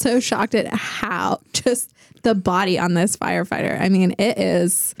also shocked at how just the body on this firefighter. I mean, it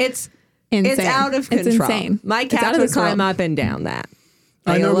is. It's insane. It's out of control. It's insane. My It's out cats of would this world. climb up and down that.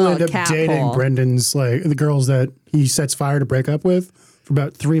 I Like a normally little end up cat dating hole. Brendan's, the girls that he sets fire to break up with for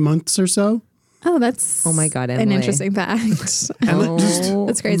about 3 months or so. Oh, that's Oh my God, an Emily. interesting fact.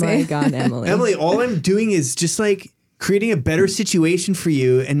 That's crazy. Oh my God, Emily. Emily, all I'm doing is just creating a better situation for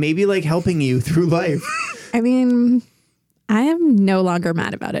you and maybe helping you through life. I mean, I am no longer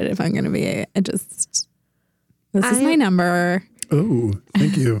mad about it. If I'm going to be, this is my number. Oh,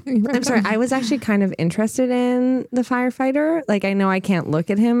 thank you. I'm sorry. I was actually kind of interested in the firefighter. I know I can't look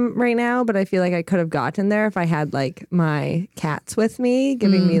at him right now, but I feel like I could have gotten there if I had my cats with me,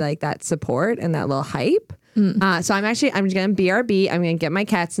 giving me that support and that little hype. So I'm just going to BRB. I'm going to get my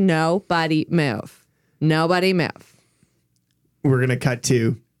cats. Nobody move. Nobody move. We're going to cut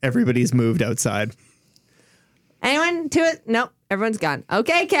to everybody's moved outside. Anyone to it? Nope. Everyone's gone.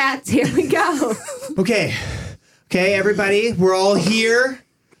 Okay, cats. Here we go. Okay, everybody, we're all here.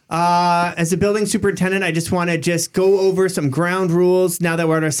 As a building superintendent, I just want to go over some ground rules now that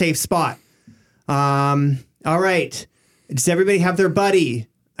we're in a safe spot. All right. Does everybody have their buddy?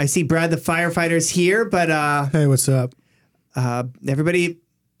 I see Brad the firefighter's here, but Hey, what's up? everybody,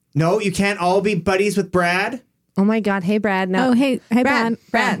 no, you can't all be buddies with Brad. Oh my God. Hey, Brad. No. Oh, hey, Brad.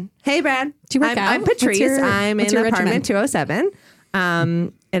 Brad. Hey, Brad. Do you work out? I'm Patrice. What's your- I'm what's in your apartment 207.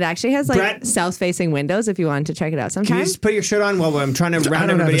 It actually has Brad- south-facing windows if you wanted to check it out Can sometime. you just put your shirt on while I'm trying to I round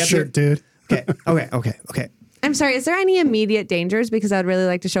don't have everybody a up shirt, here? dude. Okay. I'm sorry. Is there any immediate dangers? Because I'd really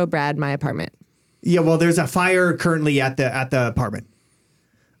like to show Brad my apartment. Yeah, well, there's a fire currently at the apartment.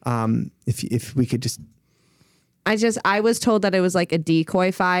 If we could just. I was told that it was a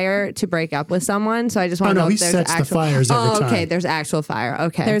decoy fire to break up with someone. So I just want to no, know he if there's sets the actual fires every okay. time. There's actual fire.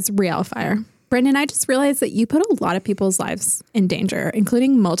 Okay. There's real fire. Brendan, I just realized that you put a lot of people's lives in danger,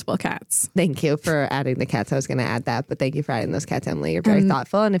 including multiple cats. Thank you for adding the cats. I was going to add that, but thank you for adding those cats, Emily. You're very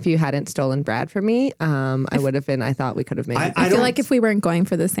thoughtful. And if you hadn't stolen Brad from me, I would have been. I thought we could have made. I feel like if we weren't going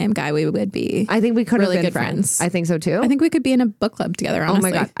for the same guy, we would be. I think we could really have been good friends. I think so too. I think we could be in a book club together. Oh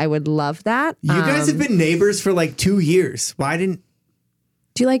Honestly. my God, I would love that. You guys have been neighbors for 2 years. Why didn't?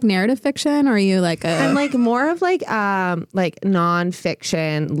 Do you like narrative fiction, or are you like a? I'm like more of like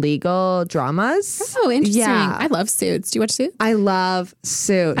nonfiction legal dramas. Oh, interesting. Yeah. I love Suits. Do you watch Suits? I love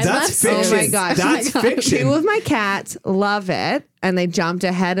Suits. That's love fiction. Oh my gosh. That's fiction. Two of my cats love it, and they jumped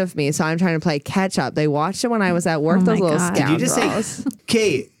ahead of me, so I'm trying to play catch up. They watched it when I was at work. Oh Those my little God. Did you scoundrels. just say,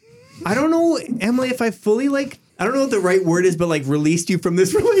 Kate, I don't know, Emily, if I fully I don't know what the right word is, but released you from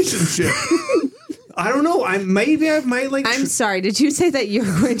this relationship. I don't know. I might I'm sorry. Did you say that you're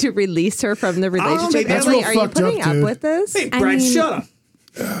going to release her from the relationship? maybe that's Emily, real are you fucked putting up, up dude. with this? Hey, Brad, mean- shut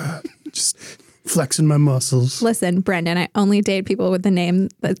up. Just flexing my muscles. Listen, Brendan, I only date people with the name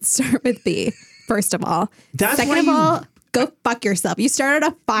that start with B. First of all, That's second why of you- all, go fuck yourself. You started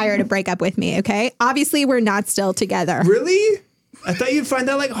a fire to break up with me. Okay, obviously we're not still together. Really? I thought you'd find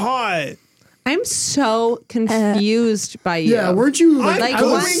that hot. I'm so confused by you. Yeah, weren't you I'm Like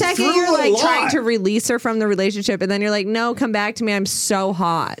going one second through you're a like lot. trying to release her from the relationship, and then you're like, no, come back to me. I'm so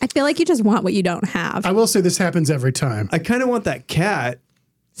hot. I feel like you just want what you don't have. I will say this happens every time. I kind of want that cat.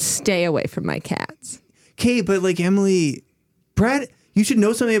 Stay away from my cats. Okay, but Emily, Brad, you should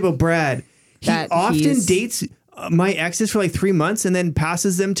know something about Brad. He That often he's- dates my exes for 3 months and then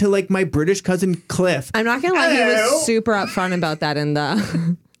passes them to my British cousin Cliff. I'm not gonna lie, he Hello? was super upfront about that in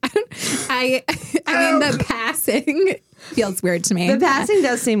the I mean, the passing feels weird to me. the passing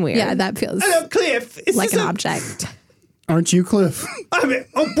does seem weird. Yeah, that feels Hello, Cliff. Is like this an a- object. Aren't you, Cliff?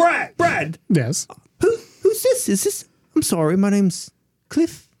 Brad. Yes. Who's this? Is this? I'm sorry, my name's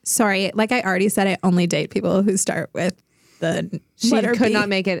Cliff. Sorry, like I already said, I only date people who start with the She letter could B. not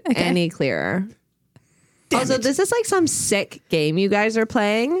make it any clearer. Also, this is like some sick game you guys are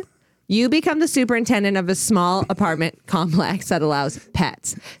playing. You become the superintendent of a small apartment complex that allows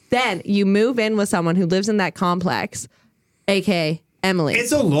pets. Then you move in with someone who lives in that complex, aka Emily,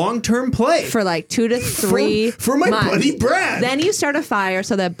 It's a long-term play for 2 to 3 for my months. buddy Brad. Then you start a fire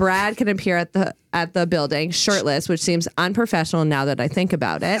so that Brad can appear at the building shirtless, which seems unprofessional now that I think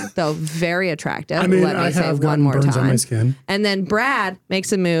about it, though very attractive. I mean, Let me I say have one gotten more burns time. on my skin. And then Brad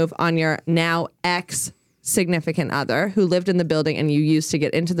makes a move on your now ex significant other who lived in the building and you used to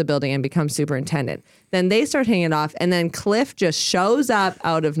get into the building and become superintendent. Then they start hanging it off, and then Cliff just shows up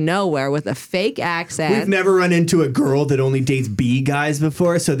out of nowhere with a fake accent. We've never run into a girl that only dates B guys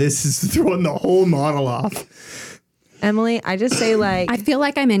before, so this is throwing the whole model off. Emily, I just say I feel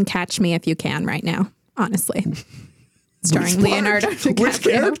like I'm in Catch Me If You Can right now, honestly. Starring Leonardo Which DiCaprio.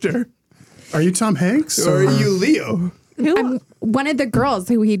 character? Are you Tom Hanks? Or are you Leo? who? One of the girls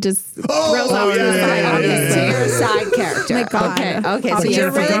who he just throws off to the yeah, side. yeah, obviously. So you're a side character. My God. Okay, okay. So Obviously. you're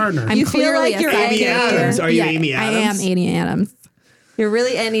Jennifer really, Garner. I'm you feel clearly like a you're side Amy any, Adams. Are you Yeah, Amy I am Adams? Amy Adams. you're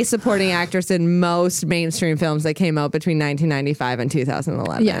really any supporting actress in most mainstream films that came out between 1995 and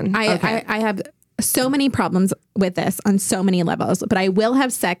 2011. Yeah, I have so many problems with this on so many levels, but I will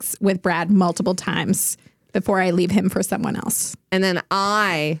have sex with Brad multiple times before I leave him for someone else. And then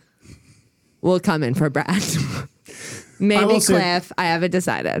I will come in for Brad. Maybe will say- Cliff. I haven't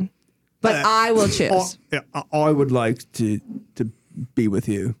decided. But I will choose. I would like to be with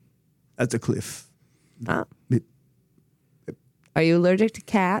you as a Cliff. Oh. Are you allergic to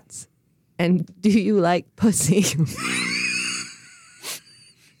cats? And do you like pussy?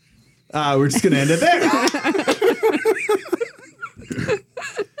 We're just going to end it there.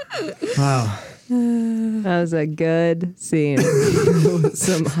 Wow. That was a good scene.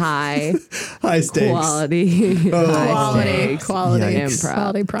 Some high High stakes. quality, high stakes Quality Yikes. improv.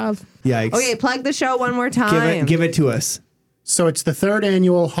 Quality prov. Yikes. Okay, plug the show one more time. Give it to us. So it's the 3rd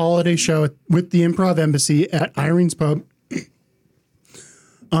annual holiday show with the Improv Embassy at Irene's Pub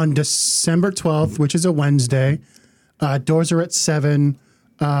on December 12th, which is a Wednesday. Doors are at 7.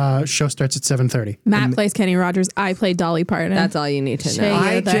 Show starts at 7:30. Matt plays Kenny Rogers. I play Dolly Parton. That's all you need to know. Shay.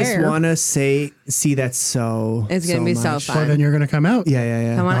 I You're just there. want to see that's so. It's gonna be so much. fun. Well, then you're going to come out.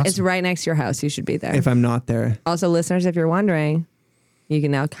 Yeah. Come on, Awesome. it's right next to your house. You should be there. If I'm not there. Also, listeners, if you're wondering, you can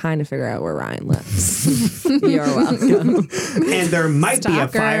now kind of figure out where Ryan lives. You're welcome. And there might be a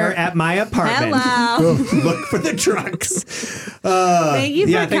Stalker. fire at my apartment. Hello. Look for the trucks. Thank you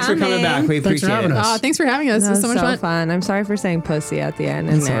for Yeah, thanks for coming back. We Thanks for appreciate having it. us. Oh, thanks for having us. That It was was so much fun. I'm sorry for saying pussy at the end.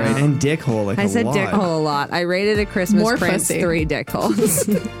 And All right. And dickhole like I a said lot. dickhole a lot. I rated a Christmas More Prince pussy. 3 dickholes.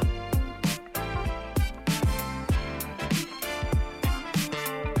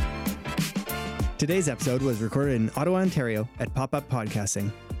 Today's episode was recorded in Ottawa, Ontario at Pop Up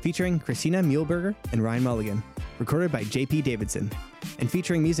Podcasting, featuring Christina Muehlberger and Ryan Mulligan, recorded by JP Davidson, and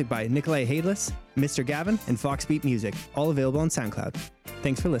featuring music by Nikolai Hadeless, Mr. Gavin, and Foxbeat Music, all available on SoundCloud.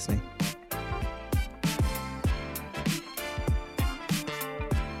 Thanks for listening.